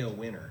going to be a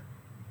winner,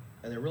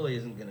 and there really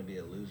isn't going to be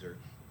a loser.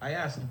 I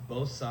asked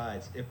both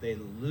sides if they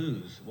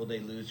lose, will they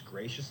lose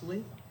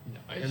graciously? No,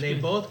 And they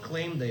both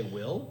claim they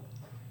will.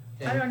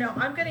 I don't know,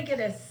 I'm gonna get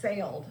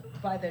assailed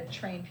by the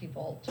train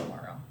people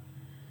tomorrow,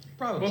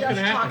 Probably. What's just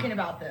gonna happen? talking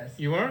about this.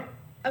 You are?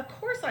 Of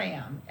course I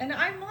am, and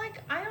I'm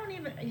like, I don't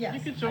even,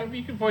 yes. You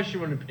can voice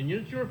your own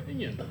opinion. It's your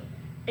opinion.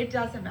 It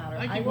doesn't matter.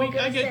 I I get will weak-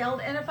 get I get-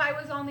 assailed, and if I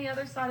was on the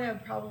other side, I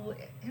would probably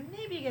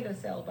maybe get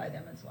assailed by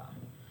them as well.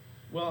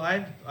 Well,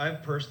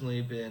 I've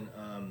personally been,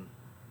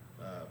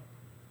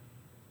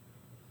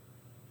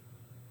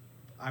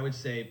 I would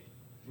say,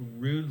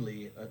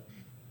 rudely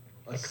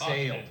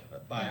assailed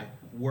by Yeah.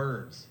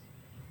 words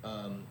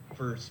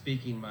for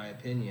speaking my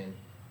opinion,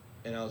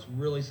 and I was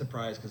really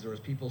surprised because there was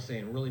people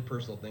saying really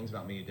personal things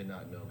about me who did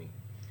not know me,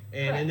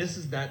 and Correct. this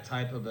is that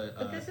type of a.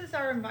 But this is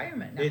our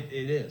environment now. It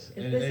is.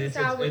 If this is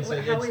how we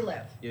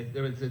live.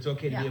 It's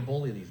okay to be Yeah. a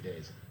bully these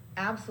days.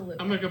 Absolutely.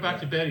 I'm gonna go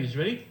back to Betty's.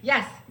 Ready?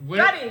 Yes,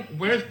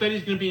 Where's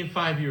Betty's gonna be in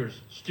 5 years?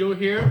 Still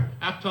here?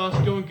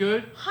 Aptos going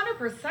good?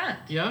 100%.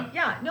 Yeah?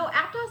 Yeah. No,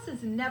 Aptos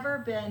has never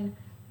been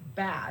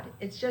bad.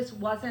 It just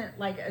wasn't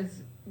like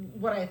as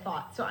what I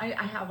thought. So I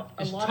have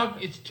a lot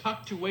of. It's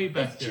tucked away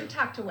back It's there. too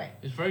tucked away.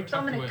 It's very So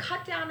I'm tucked going away. to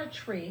cut down a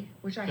tree,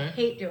 which I Okay.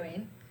 hate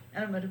doing,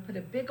 and I'm going to put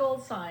a big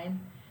old sign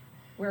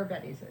where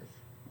Betty's is.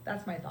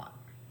 That's my thought.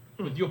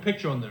 With your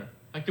picture on there.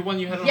 Like the one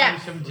you had on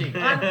Yes.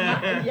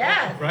 2017.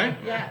 Yes. Right?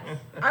 Yes.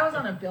 I was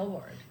on a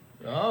billboard.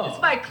 Oh, It's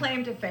my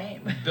claim to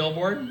fame.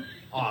 billboard,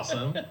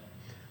 awesome.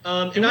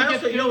 And we I get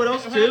also, to- you know what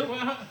else too?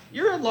 Well,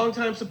 You're a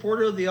longtime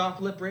supporter of the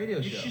Off Lip Radio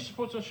She Show.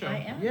 supports our show. I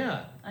am.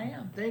 Yeah, I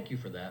am. thank you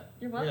for that.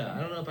 You're welcome. Yeah, I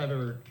don't know if I've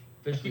ever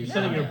officially Keep said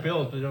sending your that.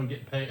 bills, but they don't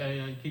get paid.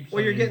 Keep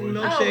Well, you're sending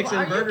getting invoices. milkshakes Oh,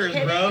 and are you burgers,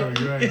 kidding? bro.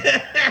 Sure, you're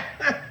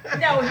right.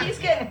 No, he's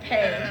getting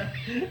paid.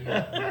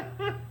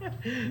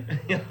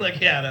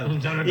 Look at him.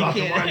 Down a He glass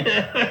of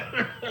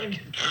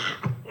can't-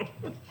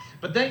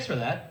 But thanks for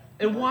that.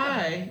 And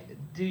why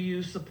do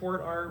you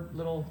support our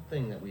little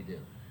thing that we do?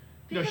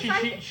 No, Because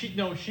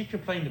she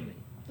complained to me.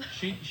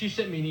 She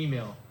sent me an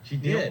email. She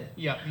You don't- did.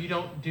 Yeah, you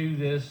don't do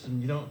this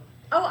and you don't.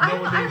 Oh, No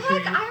I'm one knows who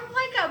you-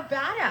 like a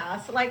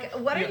badass. Like,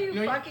 what Yeah, are you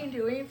no, fucking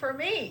doing for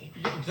me?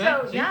 Yeah, So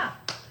exactly. yeah.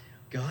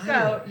 Got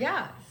So it.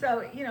 yeah.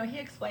 So he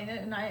explained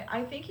it, and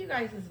I think you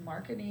guys'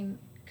 marketing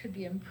could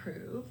be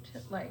improved.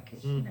 Like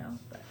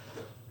but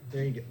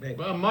There you go. Hey.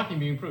 Well, I'm mocking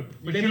being improved.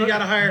 But then you got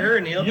to hire her,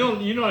 Neil.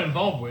 You're not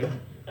involved with,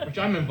 which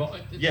I'm involved.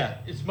 Yeah.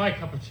 It's my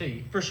cup of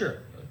tea. For sure.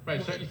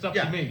 Right. So it's up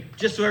Yeah. to me.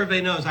 Just so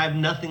everybody knows, I have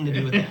nothing to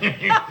do with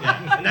that.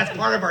 Yeah. And that's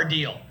part of our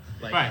deal.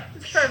 Like, Right.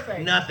 it's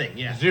perfect. Nothing.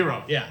 Yeah.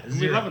 Zero. Yeah. We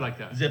Zero. love it like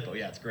that. Zippo.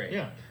 Yeah, it's great.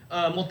 Yeah.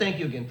 Well, thank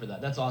you again for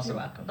that. That's awesome.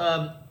 You're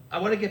welcome. I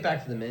want to get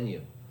back to the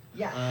menu.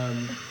 Yeah.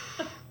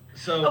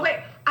 So. Oh wait,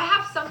 I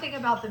have something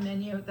about the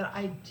menu that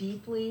I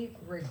deeply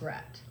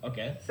regret.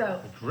 Okay. So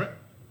Correct.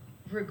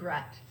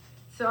 regret.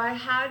 So I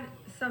had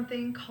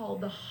something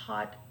called the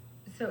hot.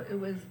 So it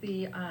was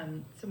the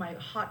so my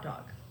hot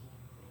dog,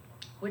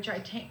 which I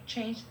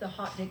changed the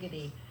hot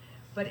diggity,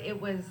 but it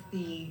was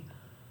the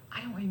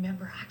I don't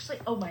remember actually.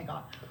 Oh my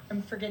god,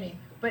 I'm forgetting.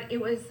 But it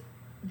was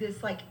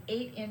this like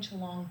 8-inch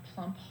long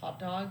plump hot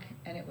dog,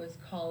 and it was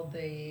called the.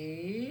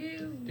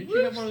 Did you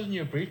have one of those in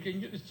your briefcase,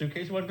 in your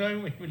suitcase one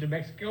time when you went to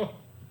Mexico?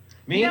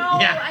 Me? No,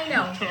 Yeah. I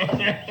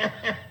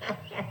know.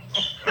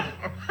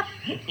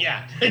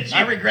 Yeah.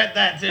 I regret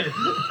that too.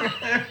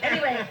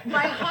 Anyway,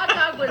 my hot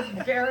dog was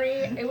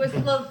it was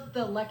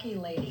the Lucky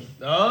Lady.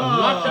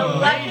 Oh. The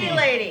Lucky Lady.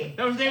 Lady.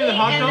 That was the name of the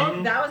hot And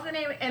dog? That was the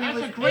name, and That's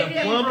it was a great 8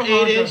 name. Plump for a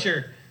hot dog.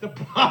 8-incher. The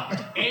plump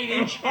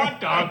 8-inch hot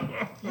dog.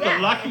 The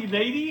Yes. lucky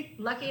lady?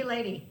 Lucky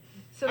Lady.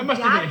 So I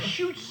must have been a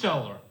huge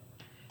seller.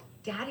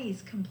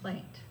 Daddy's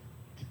complaint.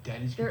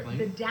 Daddy's The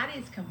complaint.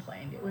 daddies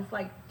complained. It was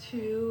like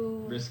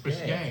too Risque.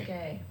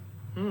 risque.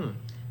 Hmm.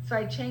 So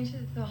I changed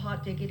it to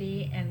hot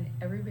diggity, and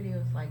everybody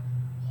was like,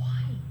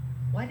 "Why?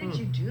 Why did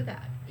you do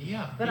that?"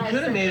 Yeah. But You I could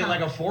have said, made it "Come."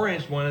 like a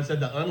 4-inch one and said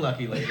the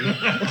unlucky lady.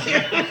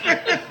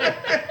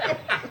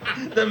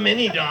 The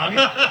mini dog.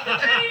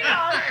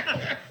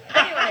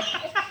 Anyway,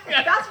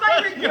 that's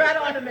my regret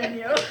on the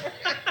menu.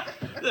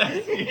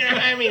 Yeah,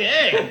 I mean,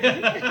 hey.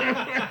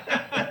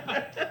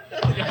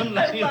 I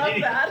love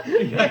that.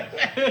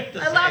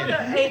 I love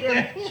the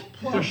 8-inch The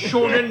plum.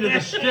 short end of the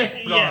stick,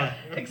 dog. Yeah.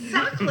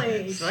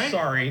 Exactly. Right?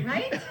 Sorry.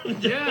 Right?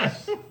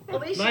 Yes. At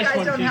least Nice you guys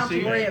one, don't have to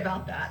TC. worry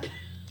about that.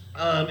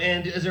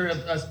 And is there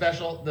a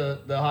special?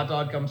 The hot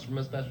dog comes from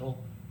a special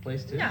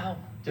place too? No,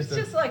 Just it's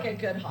a- just like a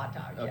good hot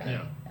dog. Okay,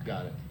 Yeah.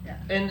 got it. Yeah.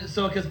 And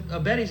so, because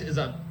Betty's is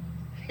a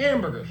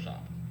hamburger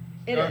shop.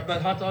 It is.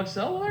 But hot dogs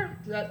sell there?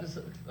 Is that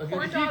a good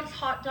Corn dogs,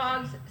 hot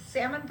dogs,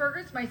 salmon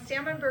burgers. My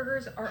salmon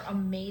burgers are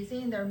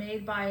amazing. They're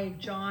made by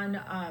John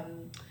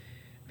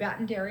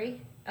Batten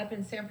Dairy up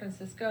in San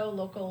Francisco,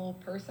 local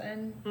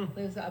person,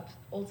 lives up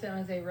Old San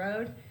Jose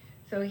Road.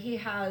 So he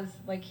has,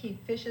 like, he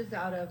fishes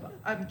out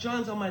of,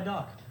 John's on my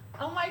dock.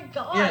 oh my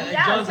God, Yeah, and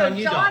yeah. John's So on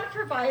you, John Doc.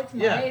 provides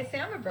my Yeah.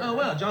 salmon burgers. Oh,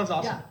 wow, John's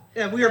awesome.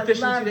 Yeah. Yeah, we were I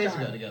fishing love 2 days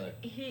John. ago together.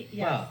 Yes.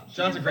 Wow,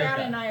 John's he a great Brad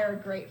guy. and I are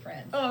great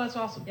friends. Oh, that's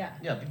awesome. Yeah.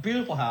 Yeah,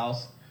 beautiful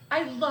house.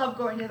 I love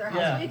going to their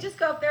house. Yeah. We just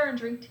go up there and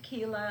drink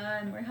tequila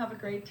and we have a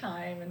great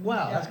time. And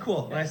Wow, yeah. that's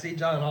cool. When I see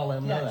John, I'll let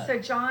him know Yeah, that. so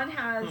John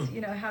has,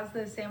 has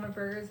the salmon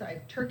burgers. I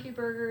have turkey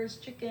burgers,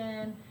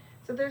 chicken.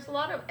 So there's a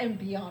lot of, and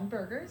Beyond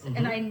Burgers.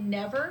 And I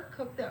never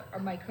cook them, or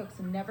my cooks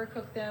never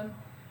cook them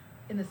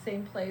in the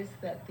same place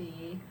that the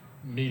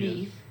Meat is.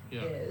 beef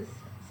Yeah. is.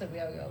 So we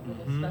have a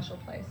little special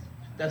place.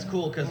 That's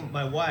cool because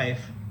my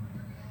wife,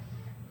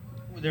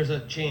 there's a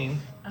chain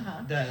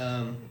Uh-huh.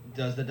 that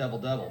does the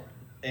double,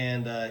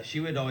 and she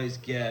would always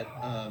get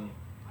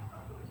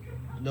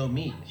no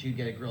meat. She'd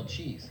get a grilled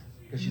cheese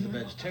because she's a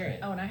vegetarian.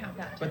 Oh, and I have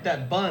that too. But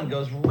that bun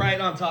goes right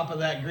on top of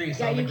that grease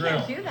yeah, on the you grill.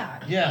 can't do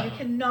that. Yeah. You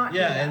cannot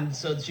Yeah, do that. and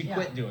so she Yeah.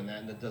 quit doing that,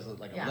 and it does look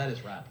like Yeah. a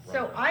lettuce wrap.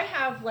 So I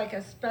have like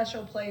a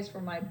special place for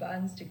my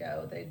buns to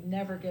go. They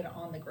never get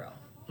on the grill.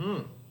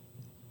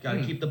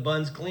 Gotta keep the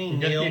buns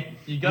clean, You Neil.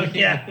 gotta keep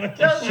Yeah.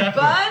 Those separate.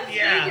 buns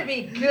Yeah. need to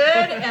be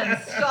good and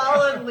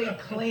solidly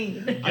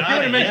clean. I do Got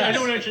want it, to mention. I yes. do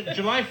want to mention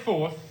July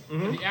 4th,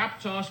 the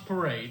Aptos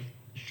Parade,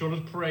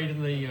 shortest parade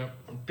in the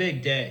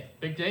Big day.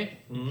 big day.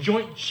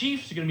 Joint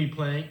Chiefs are going to be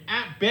playing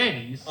at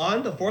Betty's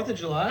On the 4th of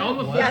July? on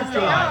the Wow. 4th Yes, of they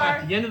July are.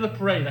 at the end of the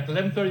parade, like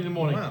 11:30 in the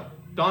morning. Wow.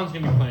 Don's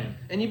going to be playing.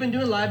 And you've been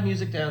doing live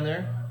music down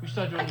there? We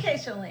start doing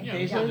Occasionally. Yeah, we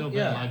Occasionally? start doing a little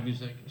bit of Yeah. live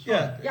music. It's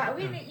Yeah.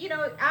 fun.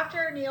 Yeah,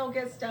 after Neil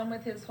gets done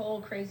with his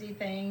whole crazy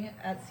thing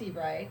at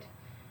Seabright,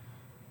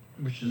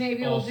 Which is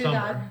maybe all we'll do summer.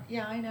 that.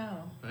 Yeah, I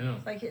know. I know.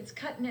 It's like it's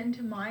cutting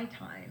into my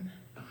time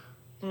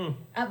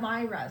at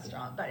my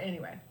restaurant. But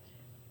anyway,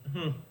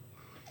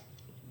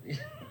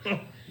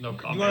 No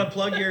comment. You want to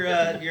plug your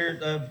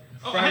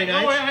Friday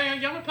hang, nights? hang on,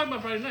 I'm gonna plug my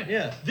Friday night.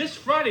 Yeah. This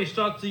Friday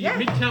starts the Yeah.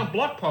 Midtown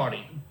Block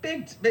Party.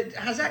 But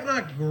has that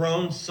not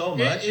grown so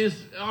much? It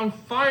is on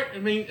fire. I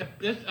mean,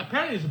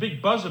 apparently there's a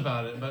big buzz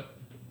about it, but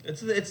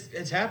It's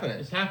happening.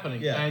 it's happening.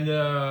 Yeah.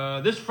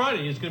 And this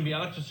Friday is going to be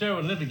Alex Cicero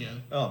and Live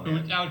Again. Oh,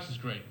 man. Alex is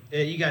great.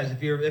 You guys,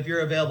 if you're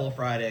available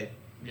Friday,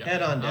 Yeah.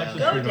 head on down. Alex is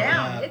go Freedom.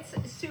 down. Yeah.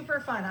 It's super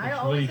fun. I It's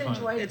always really fun.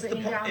 enjoy It's the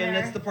being down and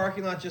there. it's the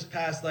parking lot just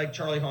past like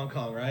Charlie Hong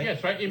Kong, right? Yeah,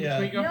 it's right in Yeah.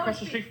 between, No, across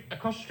the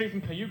it's- street,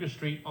 from Cayuga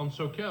Street on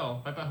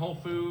Soquel, right by Whole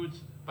Foods,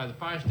 by the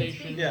fire It's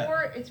station.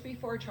 before, it's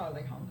before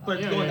Charlie Hong Kong. But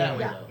it's Yeah, going yeah, that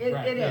way yeah, though. it,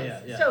 Right. it is.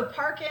 Yeah, yeah. So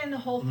park in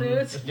Whole Foods.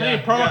 There's plenty of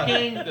Yeah, yeah.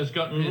 parking. There's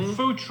got it's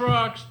food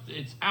trucks.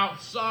 It's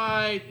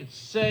outside. It's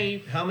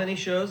safe. How many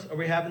shows are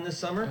we having this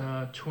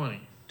summer?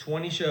 20.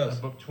 20 I shows.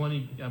 booked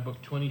 20. I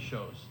booked 20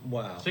 shows.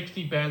 Wow.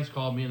 60 bands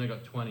called me, and I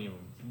got 20 of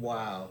them.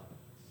 Wow.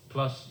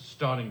 Plus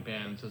starting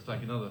bands, it's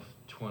like another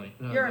 20.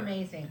 No, You're no.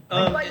 amazing.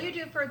 Um, what you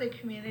do for the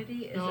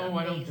community is No,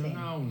 I don't do.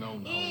 amazing.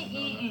 No.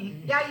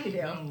 Yeah, you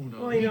do. No.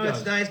 Well, He it's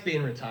does. nice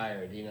being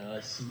retired.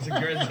 It's a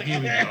great. Here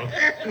we go.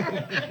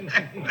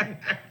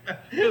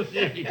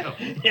 Here we go.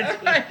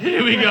 It's-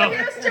 Here we go.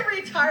 Here's to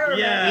retirement.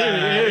 Yeah,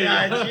 Here we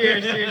yeah. go.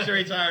 Cheers to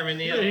retirement,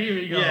 Neil. Here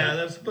we go. Yeah,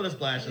 let's put a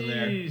splash in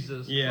there.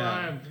 Jesus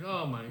Yeah. Christ.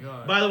 Oh my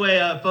God. By the way,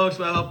 folks,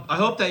 I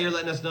hope that you're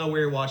letting us know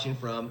where you're watching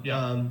from.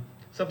 Yeah.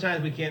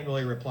 Sometimes we can't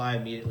really reply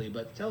immediately,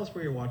 but tell us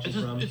where you're watching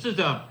from. It's just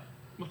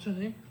what's her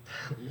name?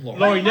 Laura.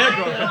 Lori Hi,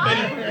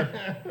 Negro.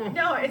 hi.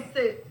 No, it's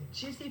the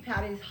Juicy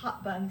Patty's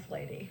Hot Buns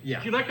lady. Yeah.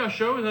 Do you like our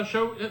show? Is our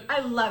show?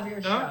 I love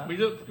your show. We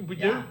do. We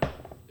do. Yeah. Do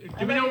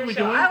I we love know your what we're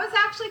show. doing? I was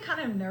actually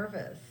kind of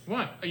nervous.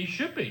 What? You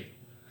should be.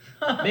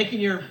 Making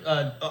your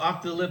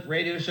off the lip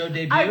radio show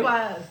debut. I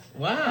was.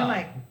 Wow. I'm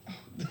like,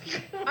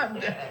 I'm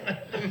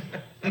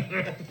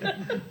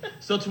good.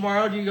 So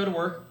tomorrow, do you go to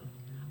work?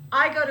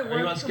 I go to work. Are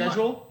you on tomorrow-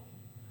 schedule?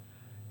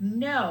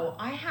 No,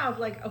 I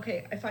have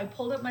okay, if I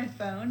pulled up my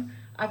phone,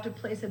 I have to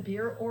place a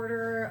beer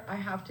order. I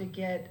have to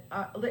get,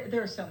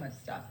 there's so much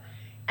stuff.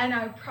 And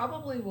I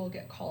probably will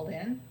get called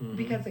in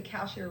because the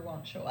cashier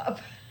won't show up.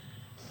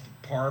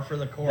 Par for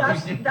the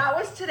course. That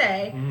was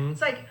today. Mhm.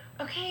 It's like,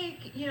 okay,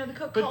 you know, the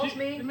cook But calls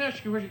me. let me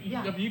ask you a question.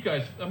 Yeah. You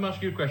guys, I'm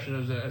asking you a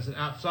question as an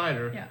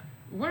outsider. Yeah.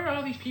 Where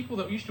are these people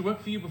that used to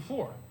work for you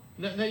before?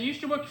 That used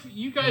to work for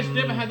you guys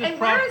never had this And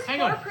problem. where is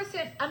Hang on.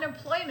 4%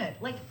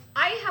 unemployment? Like,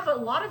 I have a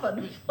lot of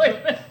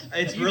unemployment.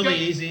 It's You really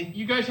guys- easy.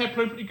 You guys had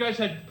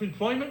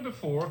employment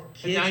before,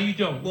 and now you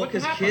don't. Well, What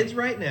because happened? kids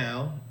right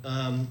now,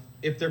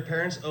 if their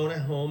parents own a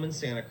home in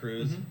Santa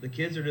Cruz, the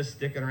kids are just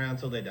sticking around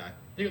until they die.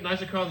 They got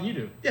nicer car than you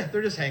do. Yeah,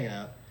 they're just hanging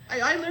out.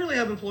 I literally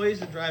have employees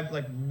that drive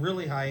like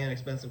really high-end,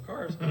 expensive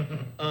cars,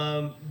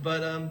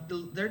 but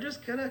they're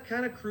just kind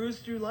of cruise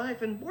through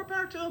life, and more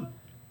power to them.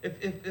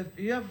 If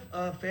you have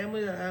a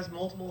family that has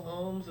multiple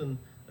homes and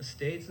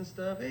estates and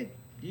stuff, hey,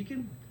 you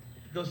can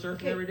go surfing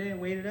Okay. every day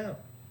and wait it out.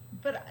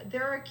 But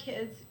there are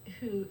kids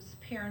whose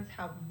parents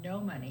have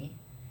no money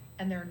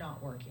and they're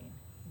not working.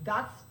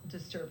 That's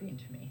disturbing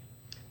to me.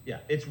 Yeah,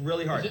 it's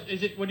really hard.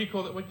 Is it what do you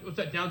call it? What's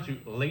that down to?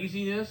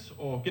 Laziness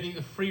or getting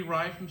the free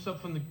ride from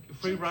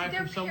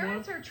Their someone?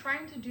 parents are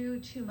trying to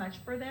do too much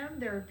for them.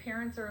 Their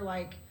parents are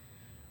like,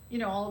 you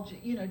know,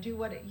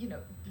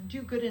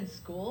 do good in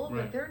school,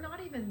 Right. but they're not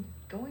even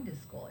going to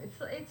school.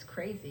 It's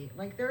crazy.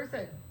 Like, there's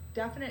a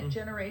definite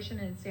generation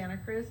in Santa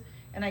Cruz,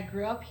 and I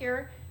grew up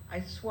here.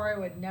 I swore I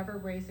would never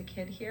raise a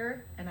kid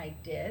here, and I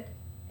did,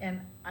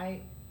 and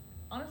I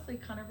honestly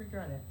kind of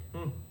regret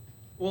it.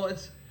 Well,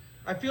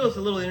 I feel it's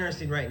a little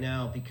interesting right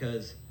now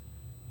because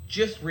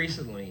just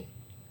recently,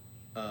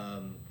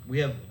 we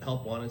have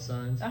help wanted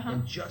signs,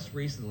 and just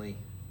recently,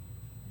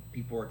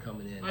 people are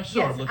coming in. I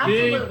saw Yes, a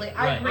absolutely. big.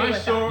 I agree I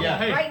with saw, that. Yeah.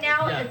 Hey, Right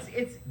now, yeah.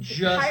 it's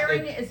Just-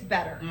 hiring it- is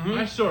better.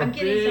 I saw a I'm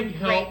getting some big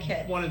great help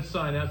kids. wanted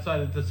sign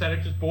outside of the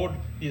Santa Cruz board,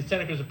 the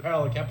Santa Cruz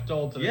Apparel at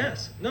Capitol today.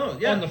 Yes. No.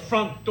 Yeah. On the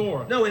front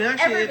door. No, and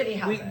actually, Everybody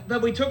has it.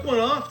 But we took one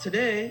off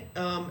today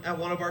at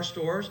one of our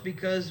stores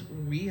because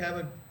we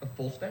have a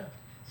full staff.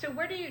 So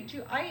where do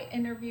I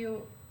interview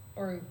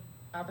or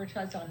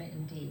advertise on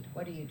Indeed?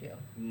 What do you do?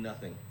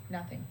 Nothing.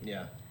 Nothing.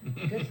 Yeah.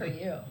 Good for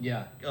you.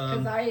 Yeah.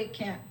 Because I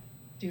can't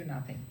do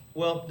nothing.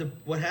 Well,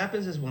 what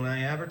happens is when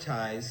I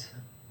advertise,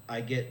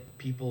 I get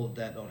people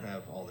that don't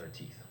have all their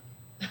teeth.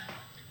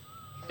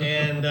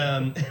 And,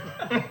 and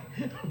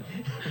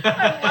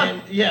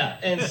yeah,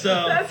 and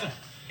so That's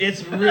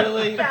it's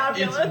really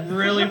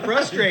fabulous.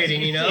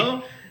 frustrating, you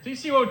know. Do you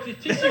see what?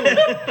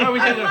 I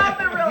was I in love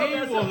the He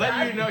realness will of let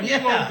that. you know. He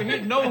Yeah.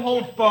 won't. No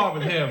holds barred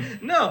with him.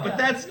 No, but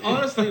that's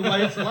honestly what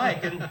it's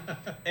like,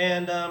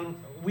 and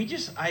we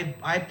just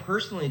I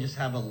personally just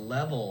have a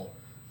level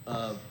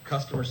of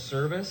customer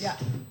service, Yeah.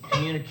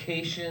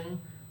 communication,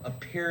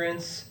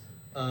 appearance,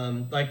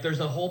 like there's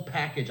a whole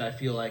package I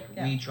feel like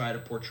Yeah. we try to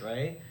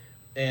portray,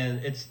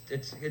 and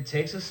it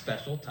takes a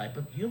special type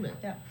of human.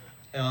 Yeah.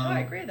 I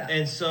agree with that.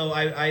 And so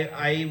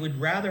I would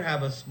rather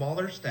have a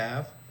smaller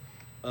staff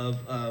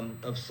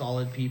of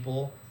solid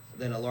people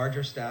than a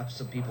larger staff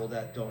of people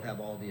that don't have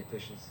all the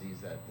efficiencies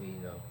that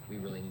we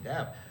really need to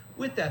have.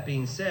 With that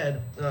being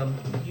said,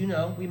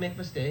 we make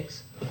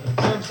mistakes.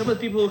 Some of the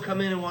people who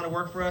come in and want to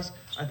work for us,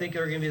 I think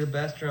are going to be the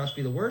best, turn out to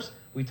be the worst.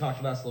 We talked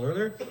about this a little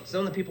earlier.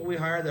 Some of the people we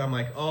hire that I'm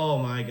like, oh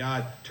my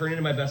God, turn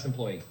into my best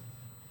employee.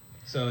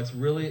 So it's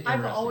really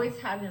interesting. I've always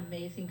had an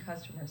amazing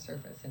customer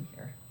service in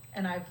here,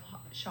 and I've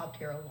shopped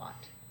here a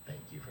lot. Thank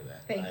you for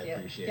that. Thank I you.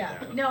 appreciate Yeah.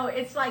 that. No,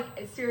 it's like,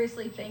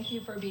 seriously, thank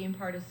you for being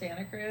part of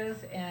Santa Cruz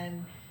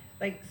and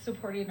like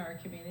supporting our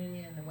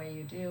community in the way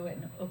you do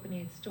and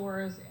opening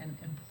stores and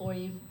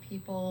employing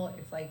people.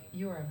 It's like,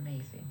 you are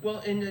amazing.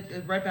 Well,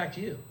 and right back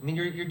to you. I mean,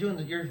 you're doing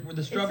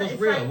the struggle's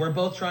it's real. like- We're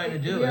both trying to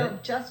do We're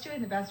it. just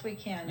doing the best we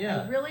can.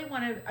 Yeah. I really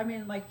want to, I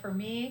mean, like for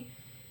me,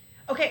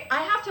 okay,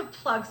 I have to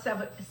plug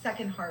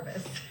Second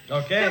Harvest.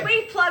 Okay. Can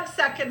we plug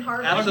Second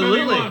Harvest?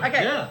 Absolutely.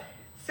 Okay. Yeah.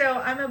 So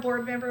I'm a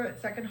board member at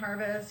Second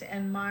Harvest,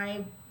 and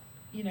my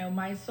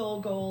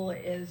sole goal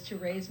is to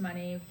raise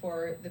money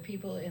for the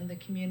people in the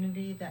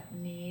community that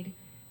need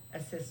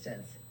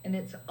assistance, and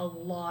it's a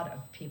lot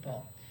of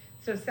people.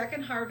 So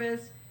Second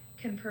Harvest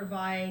can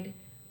provide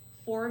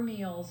 4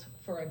 meals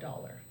for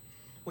 $1.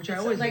 Which I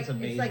always think is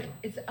amazing.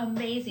 It's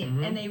amazing,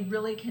 Mhm. and they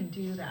really can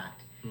do that.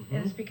 Mhm.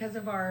 And it's because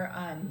of our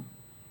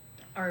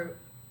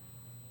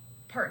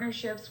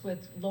partnerships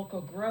with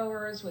local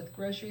growers, with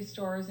grocery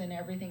stores, and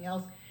everything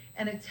else.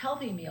 And it's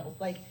healthy meals.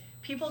 Like,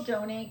 people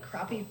donate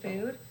crappy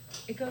food,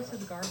 it goes to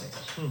the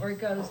garbage, or it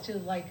goes to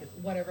like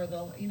whatever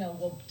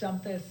we'll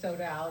dump the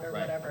soda out or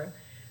Right. whatever.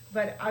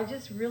 But I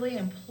just really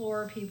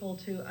implore people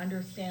to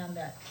understand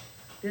that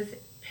this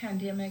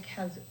pandemic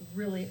has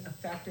really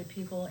affected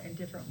people in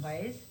different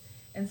ways.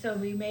 And so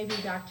we may be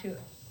back to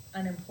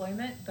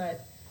unemployment,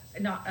 but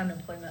not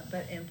unemployment,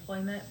 but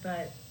employment,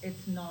 but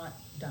it's not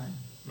done.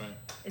 Right.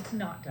 It's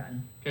not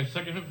done. Okay,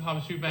 Second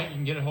Harvest Food Bank. You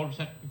can get a hold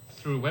of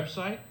through a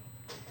website.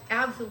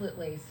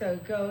 Absolutely. So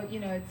go, and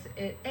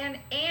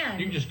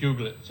You can just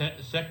Google it.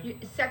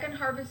 Second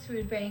Harvest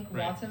Food Bank,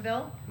 Right.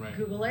 Watsonville. Right.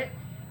 Google it,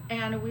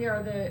 and we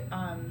are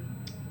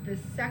the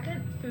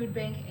second food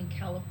bank in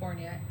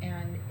California,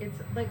 and it's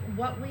like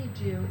what we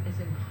do is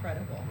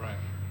incredible. Right.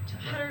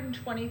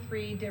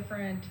 123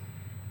 different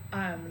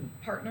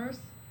partners.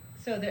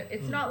 So that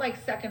it's not like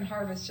Second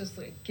Harvest just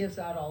like gives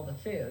out all the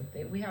food.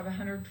 We have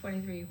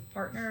 123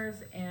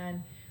 partners,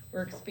 and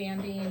we're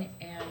expanding,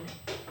 and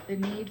the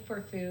need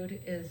for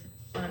food is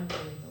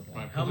unbelievable.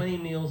 Right. How many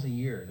meals a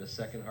year does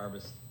Second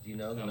Harvest? Do you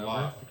know the A number?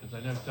 lot, because I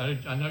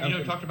know you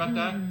know talked about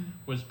that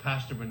was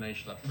Pastor Renee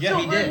Schlepper. Yeah, so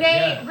he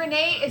did.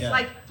 Renee is Yeah.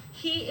 like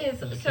he is.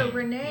 The So king.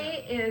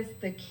 Renee is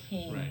the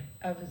king Right.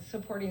 of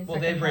supporting. Well,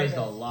 Second they've raised a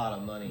Harvest. lot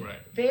of money. Right.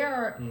 They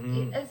are.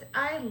 Mhm.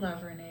 I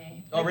love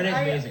Renee. Oh, Renee's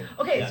amazing.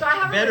 Okay, Yeah. so I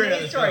have a Veteran of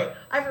Renee the story. show.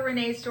 I have a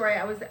Renee story.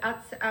 I was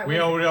at.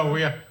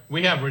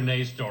 We have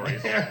Renee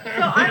stories. So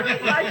I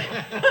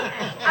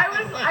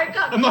was like, I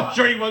got. I'm not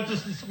sure he wants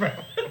us to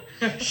spread.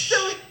 So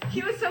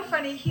he was so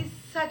funny. He's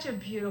such a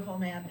beautiful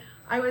man.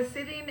 I was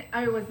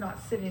not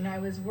sitting. I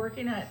was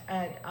working at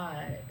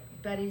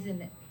Betty's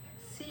in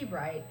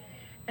Seabright,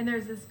 and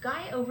there's this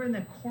guy over in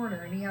the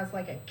corner, and he has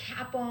like a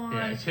cap on.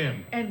 Yeah, it's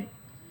him. And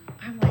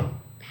I'm like,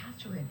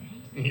 Pastor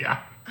Renee. Yeah.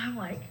 I'm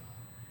like,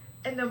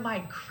 and then my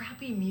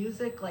crappy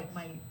music, like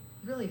my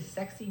really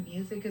sexy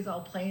music, is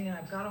all playing, and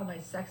I've got all my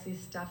sexy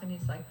stuff, and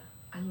he's like,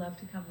 I love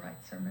to come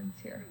write sermons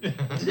here. Is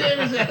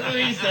that what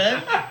he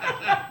said?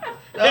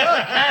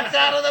 Oh, cat's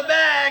out of the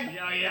bag.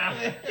 Yeah.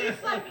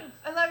 He's like,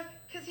 I love,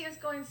 because he was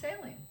going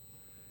sailing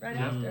right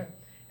Yeah. after.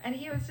 And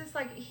he was just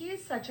like, he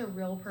is such a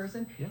real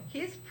person. Yeah.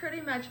 He's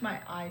pretty much my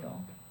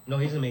idol. No,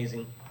 he's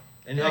amazing.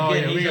 And Oh,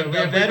 again, yeah, he's a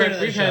we've veteran of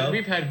the show.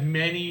 we've had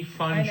many I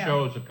fun know.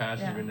 shows with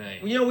Pastor Yeah. Renee.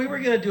 You know, we were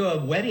gonna do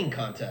a wedding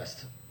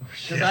contest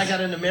because I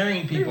got into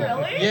marrying people.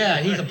 Really? Yeah,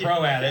 he's a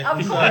pro at it.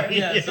 Of So, course.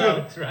 yeah, so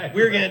That's right.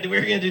 we were gonna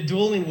do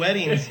dueling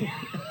weddings.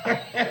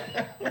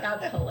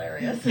 That's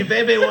hilarious. If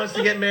anybody wants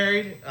to get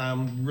married,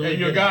 I'm really Hey,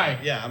 your good at guy.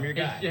 it. Yeah, I'm your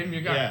guy. I'm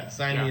your guy. Yeah,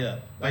 sign me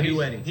up. I He's- do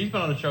weddings. He's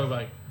been on the show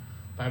like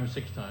 5 or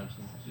 6 times.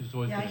 He's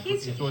always Yeah, been,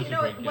 he's, he's always you a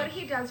know, great what guest.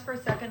 he does for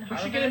Second We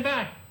Harvest. should get him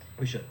back.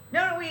 We should.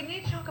 No, we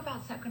need to talk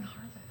about Second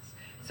Harvest.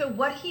 So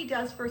what he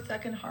does for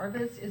Second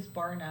Harvest is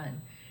bar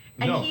none.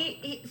 And No.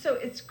 he so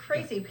it's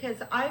crazy because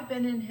I've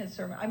been in his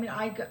sermon. I mean,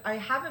 I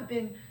haven't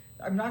been,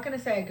 I'm not going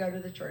to say I go to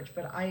the church,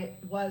 but I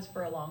was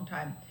for a long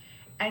time.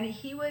 And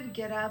he would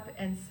get up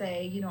and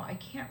say, you know, I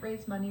can't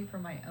raise money for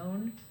my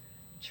own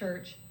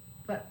church,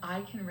 but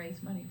I can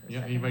raise money for Yeah,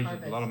 Second he raises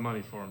Harvest. a lot of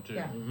money for him too.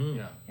 Yeah. Mhm.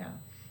 Yeah. Yeah.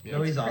 Yeah.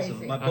 No, he's It's awesome.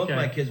 crazy. Both Okay.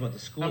 my kids went to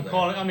school I'm there.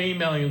 calling. I'm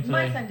emailing him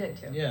My today. son did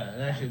too. Yeah,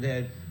 and actually they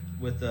had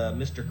with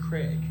Mr.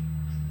 Craig.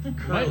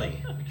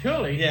 Curly.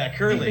 Curly. Yeah,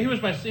 Curly. He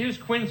was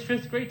Quinn's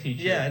 5th grade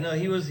teacher. Yeah, no,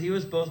 he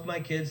was both my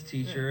kids'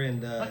 teacher,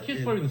 and My kids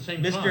and were in the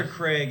same Mr. class.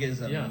 Craig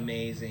is Yeah.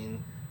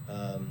 amazing,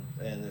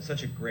 and it's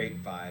such a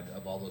great vibe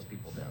of all those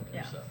people down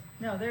there. Yeah. So,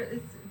 No,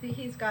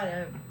 he's got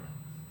a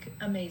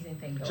amazing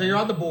thing going. so you're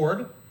on the board,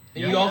 and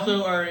Yeah. you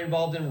also are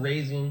involved in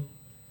raising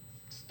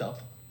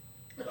stuff.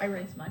 I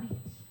raise money.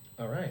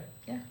 All right.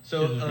 Yeah.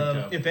 So, She does a good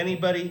job. if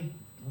anybody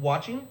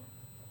watching,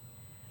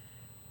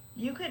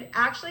 You could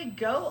actually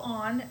go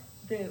on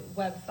the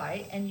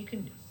website, and you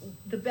can,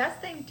 the best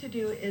thing to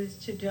do is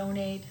to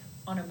donate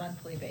on a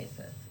monthly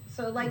basis.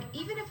 So like,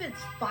 even if it's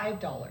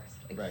 $5,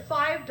 like Right.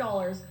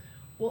 $5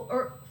 will,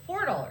 or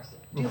 $4,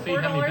 do We'll feed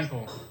how many $4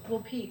 people?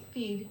 will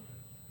feed.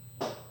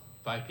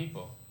 5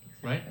 people.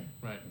 Right. Exactly.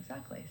 Right.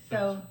 Exactly.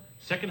 So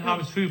Second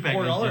Harvest Food Bank.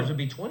 $4 would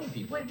be 20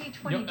 people. would be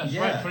 20 Yep, that's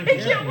people. Yeah. right. 20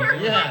 Thank people. you.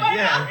 We're-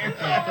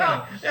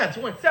 Yeah,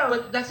 20. So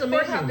but that's for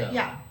amazing. helping- though.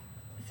 Yeah.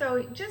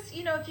 So just,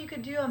 you know, if you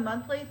could do a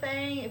monthly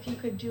thing, if you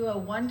could do a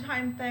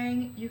one-time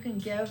thing, you can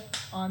give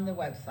on the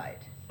website.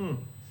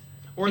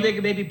 Or they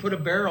could maybe put a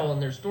barrel in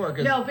their store.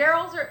 'Cause- No,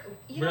 barrels are,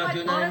 you We're know not what,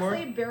 doing that anymore?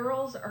 honestly,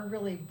 barrels are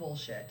really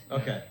bullshit.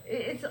 Okay.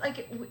 It's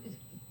like,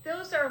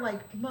 those are like,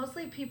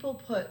 mostly people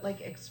put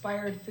like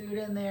expired food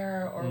in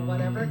there or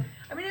whatever.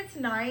 I mean, it's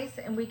nice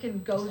and we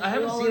can go through Mm. I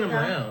haven't all seen of them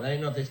that. around. I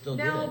didn't know if they still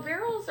No, did.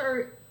 barrels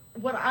are,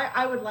 what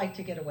I would like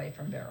to get away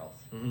from barrels.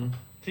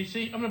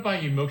 TC, I'm gonna buy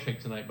you a milkshake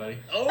tonight, buddy.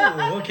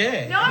 Oh,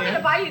 okay. No, I'm gonna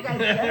buy you guys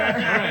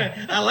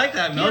dinner. I like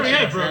that You already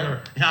had a milkshake.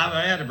 burger. Yeah,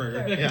 I had a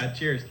burger. Yeah,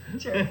 cheers.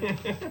 Cheers.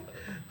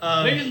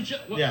 Ladies and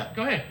gentlemen, yeah.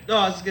 Go ahead. No,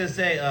 I was just gonna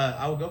say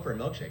I will go for a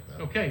milkshake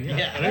though. Okay. Yeah.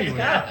 Yeah, I know you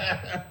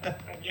let's will. go.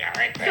 Yeah,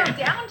 right So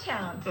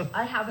downtown,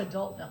 I have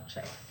adult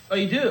milkshakes. Oh,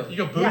 you do? You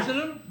go booze in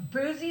them?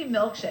 Boozy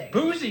milkshakes.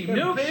 Boozy The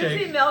milkshakes?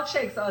 Boozy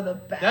milkshakes are the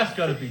best. That's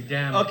gotta be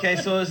damn. Okay,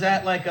 so is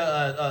that like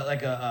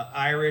a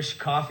Irish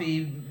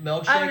coffee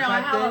milkshake I don't know.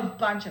 I type have a thing?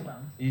 bunch of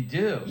them. You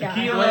do. Yeah,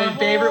 Tequila. I have What a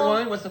favorite whole-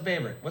 one? What's the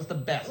favorite? What's the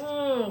best?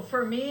 Ooh,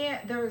 for me,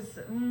 there's.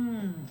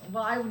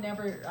 Well, I would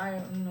never. I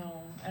don't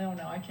know. I don't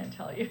know. I can't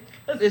tell you.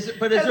 But is there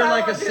 'Cause I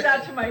like won't a do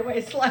that to my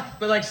waistline?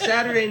 But like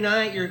Saturday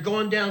night, you're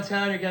going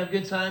downtown, you're gonna have a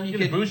good time. You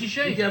Get a could boozy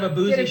shake? You can have a Get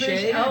boozy a boozy-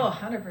 shake. Oh,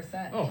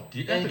 100%. Oh,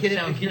 that and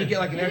sounds can you good. get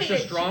like an You can extra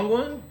get strong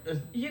one? A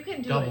You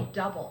can do double. a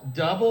double.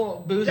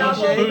 Double boozy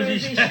Double shake.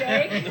 boozy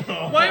shake.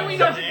 Why are we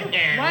not?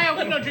 Why are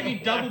we not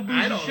drinking double boozy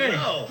I don't shakes?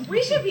 know.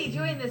 We should be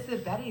doing this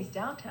at Betty's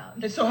downtown.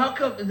 And so how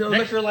come the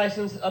Next- liquor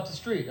license up the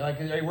street?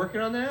 Like, are you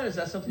working on that? Is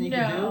that something you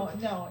can do?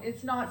 No,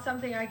 it's not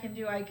something I can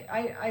do.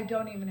 I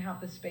don't even have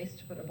the space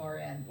to put a bar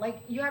in. Like,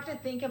 you have to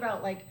think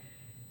about, like,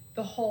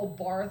 the whole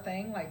bar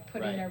thing, like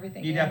putting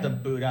everything You'd in. have to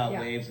boot out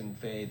Yeah. waves and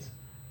fades.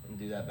 and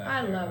do that back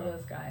I there. love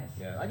those guys.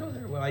 Yeah, I go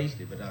there. Well, I used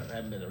to, but I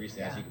haven't been there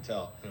recently, as Yeah. you can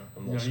tell. Yeah.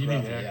 I'm a little Yeah, you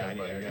need scruffy. a haircut, Yeah, I need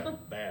a buddy,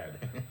 haircut.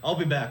 Bad. I'll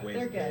be back, Waves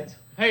They're and good. Fades.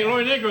 Hey,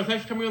 Lori Negro,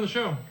 thanks for coming on the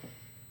show.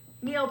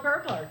 Neil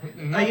Perkler.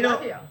 Mhm. I you know-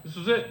 love you. This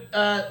was it.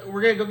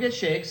 We're gonna go get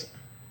shakes.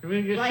 We're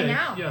gonna get Right shakes.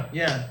 now. Yeah.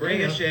 Yeah, we're gonna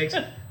Yeah. get shakes.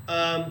 You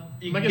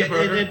Might can get a get,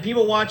 burger. and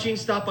people watching,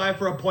 stop by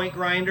for a point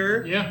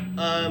grinder. Yeah.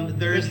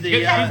 There's the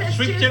Get Yes,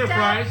 sweet it's potato two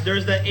fries.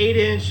 there's the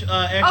 8-inch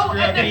extra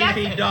and the next-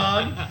 beefy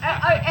dog.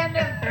 And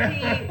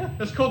the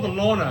It's called the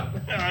Lorna.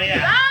 Oh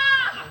yeah, ah!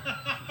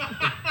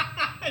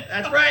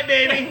 that's right,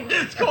 baby.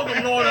 It's called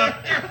the Lorna.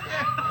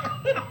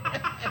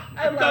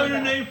 I love Found your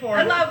that. name for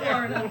I it. love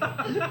Lorna.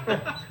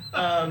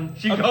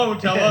 She go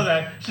and tell her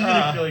that. She's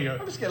gonna kill you.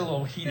 I'm just getting a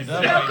little heated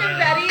up. Smoking right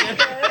Betty's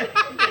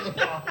good.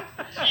 now.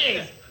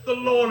 Jeez. The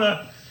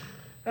Lorna.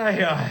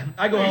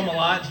 I go home a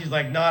lot. She's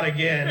like, not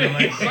again. I'm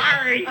like,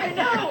 sorry. I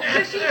know.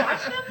 Does she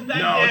watch them? That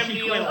No, damn she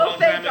Neil. quit a Oh, long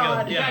thank time ago.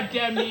 God. Yeah. That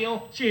damn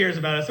Neil. She hears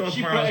about it. Someone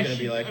tomorrow's gonna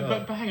be like,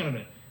 oh. but hang on a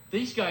minute.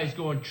 These guys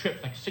go on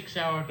trips, like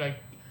 6-hour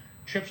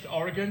trips to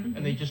Oregon,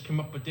 and they just come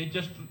up, but they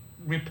just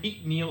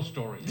repeat Neil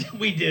stories.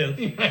 We do.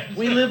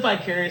 We live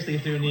vicariously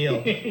through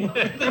Neil. They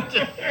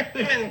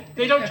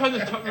don't turn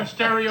the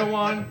stereo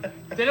on.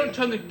 They don't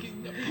turn the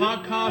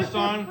podcast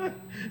on.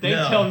 They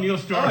No. tell Neil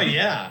stories. Oh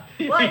yeah.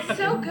 Well, it's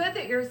so good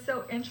that you're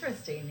so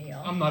interesting,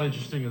 Neil. I'm not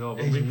interesting at all.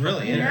 But He's we've,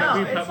 really we've,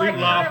 interesting. we've, No, it's we've like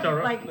laughed kind of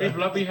our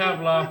like- we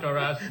have laughed our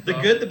asses The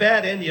off. good, the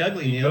bad, and the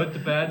ugly, The Neil. good, the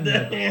bad, and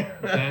the ugly.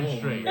 Damn Oh,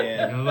 straight.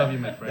 man. I love you,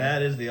 my friend.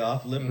 That is the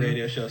off lip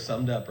radio show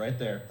summed up right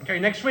there. Okay,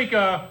 next week,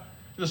 the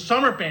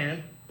summer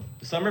band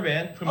The summer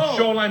band from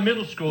Shoreline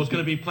Middle School is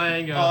going to be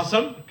playing.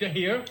 Awesome.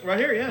 Here right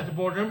here, at the yeah.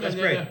 boardroom. That's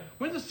and then, great.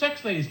 When's the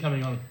Sex Ladies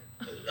coming on?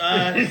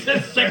 Is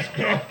Sex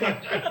Girl.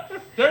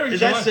 There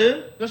that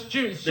soon? That's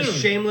June. The Soon.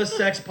 Shameless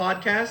Sex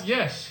Podcast.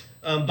 Yes.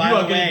 By you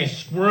are the going to way, be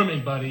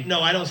squirming, buddy.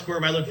 no, I don't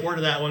squirm. I look forward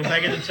to that one because I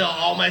get to tell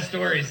all my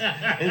stories.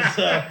 And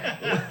so,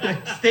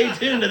 stay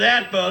tuned to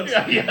that, folks.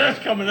 Yeah, that's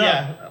coming up.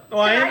 Yeah. Oh,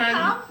 I Can am. I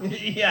come? Yeah,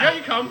 Yeah.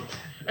 you come.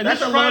 And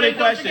That's this a Friday, loaded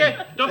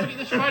question. Don't forget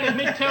this Friday,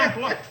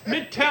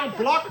 Midtown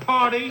Block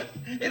Party.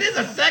 It is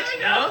a sex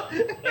show.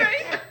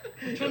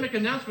 I'm trying to make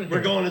an announcement We're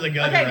here. going to the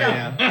gun Okay, right go.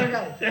 now. We're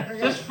good. We're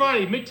This good.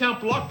 Friday, Midtown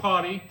Block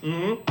Party.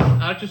 Mm-hmm.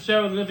 Alex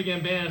Cicero and the Live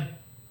Again Band.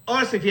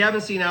 Honestly, if you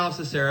haven't seen Alice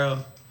Cicero,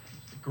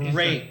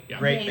 great, Yeah.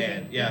 great Amazing.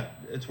 band. Yeah,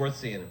 it's worth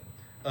seeing.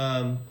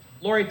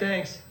 Lori,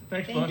 thanks.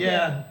 Thanks, Thank bud. you.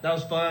 Yeah, that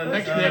was fun. It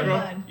was Thanks, really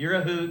Negro. fun. You're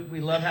a hoot.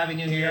 We love having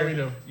you here. Yeah, we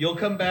do. You'll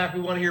come back.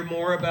 We want to hear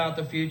more about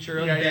the future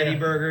of Yeah, yeah, Betty yeah.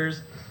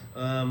 Burgers.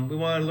 We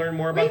want to learn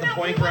more about We the know-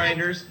 point we wanna-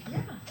 grinders.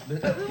 Yeah.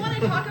 But we want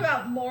to talk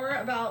about more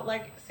about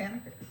like Santa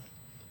Cruz.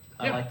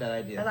 I Yeah. like that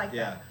idea. I like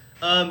yeah.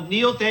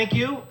 Neil, thank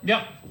you.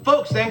 Yep.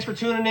 Folks, thanks for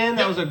tuning in.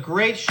 That was a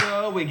great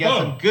show. We got Whoa.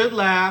 some good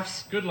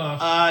laughs. Good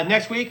laughs.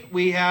 Next week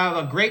we have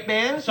a great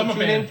band. So Summer tune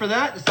band. in for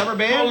that. The summer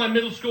band. Shoreline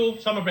Middle School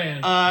Summer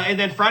Band. And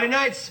then Friday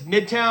nights,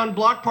 Midtown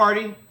Block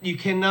Party. You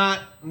cannot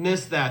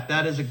miss that.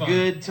 That is a Fun.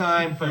 good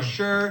time for Fun.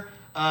 sure.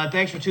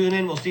 Thanks for tuning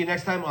in. We'll see you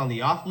next time on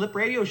the Off Lip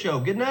Radio Show.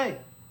 Good night.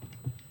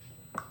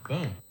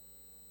 Boom.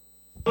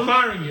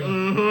 Firing you.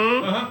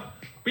 Mm-hmm. Uh-huh.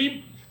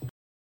 Be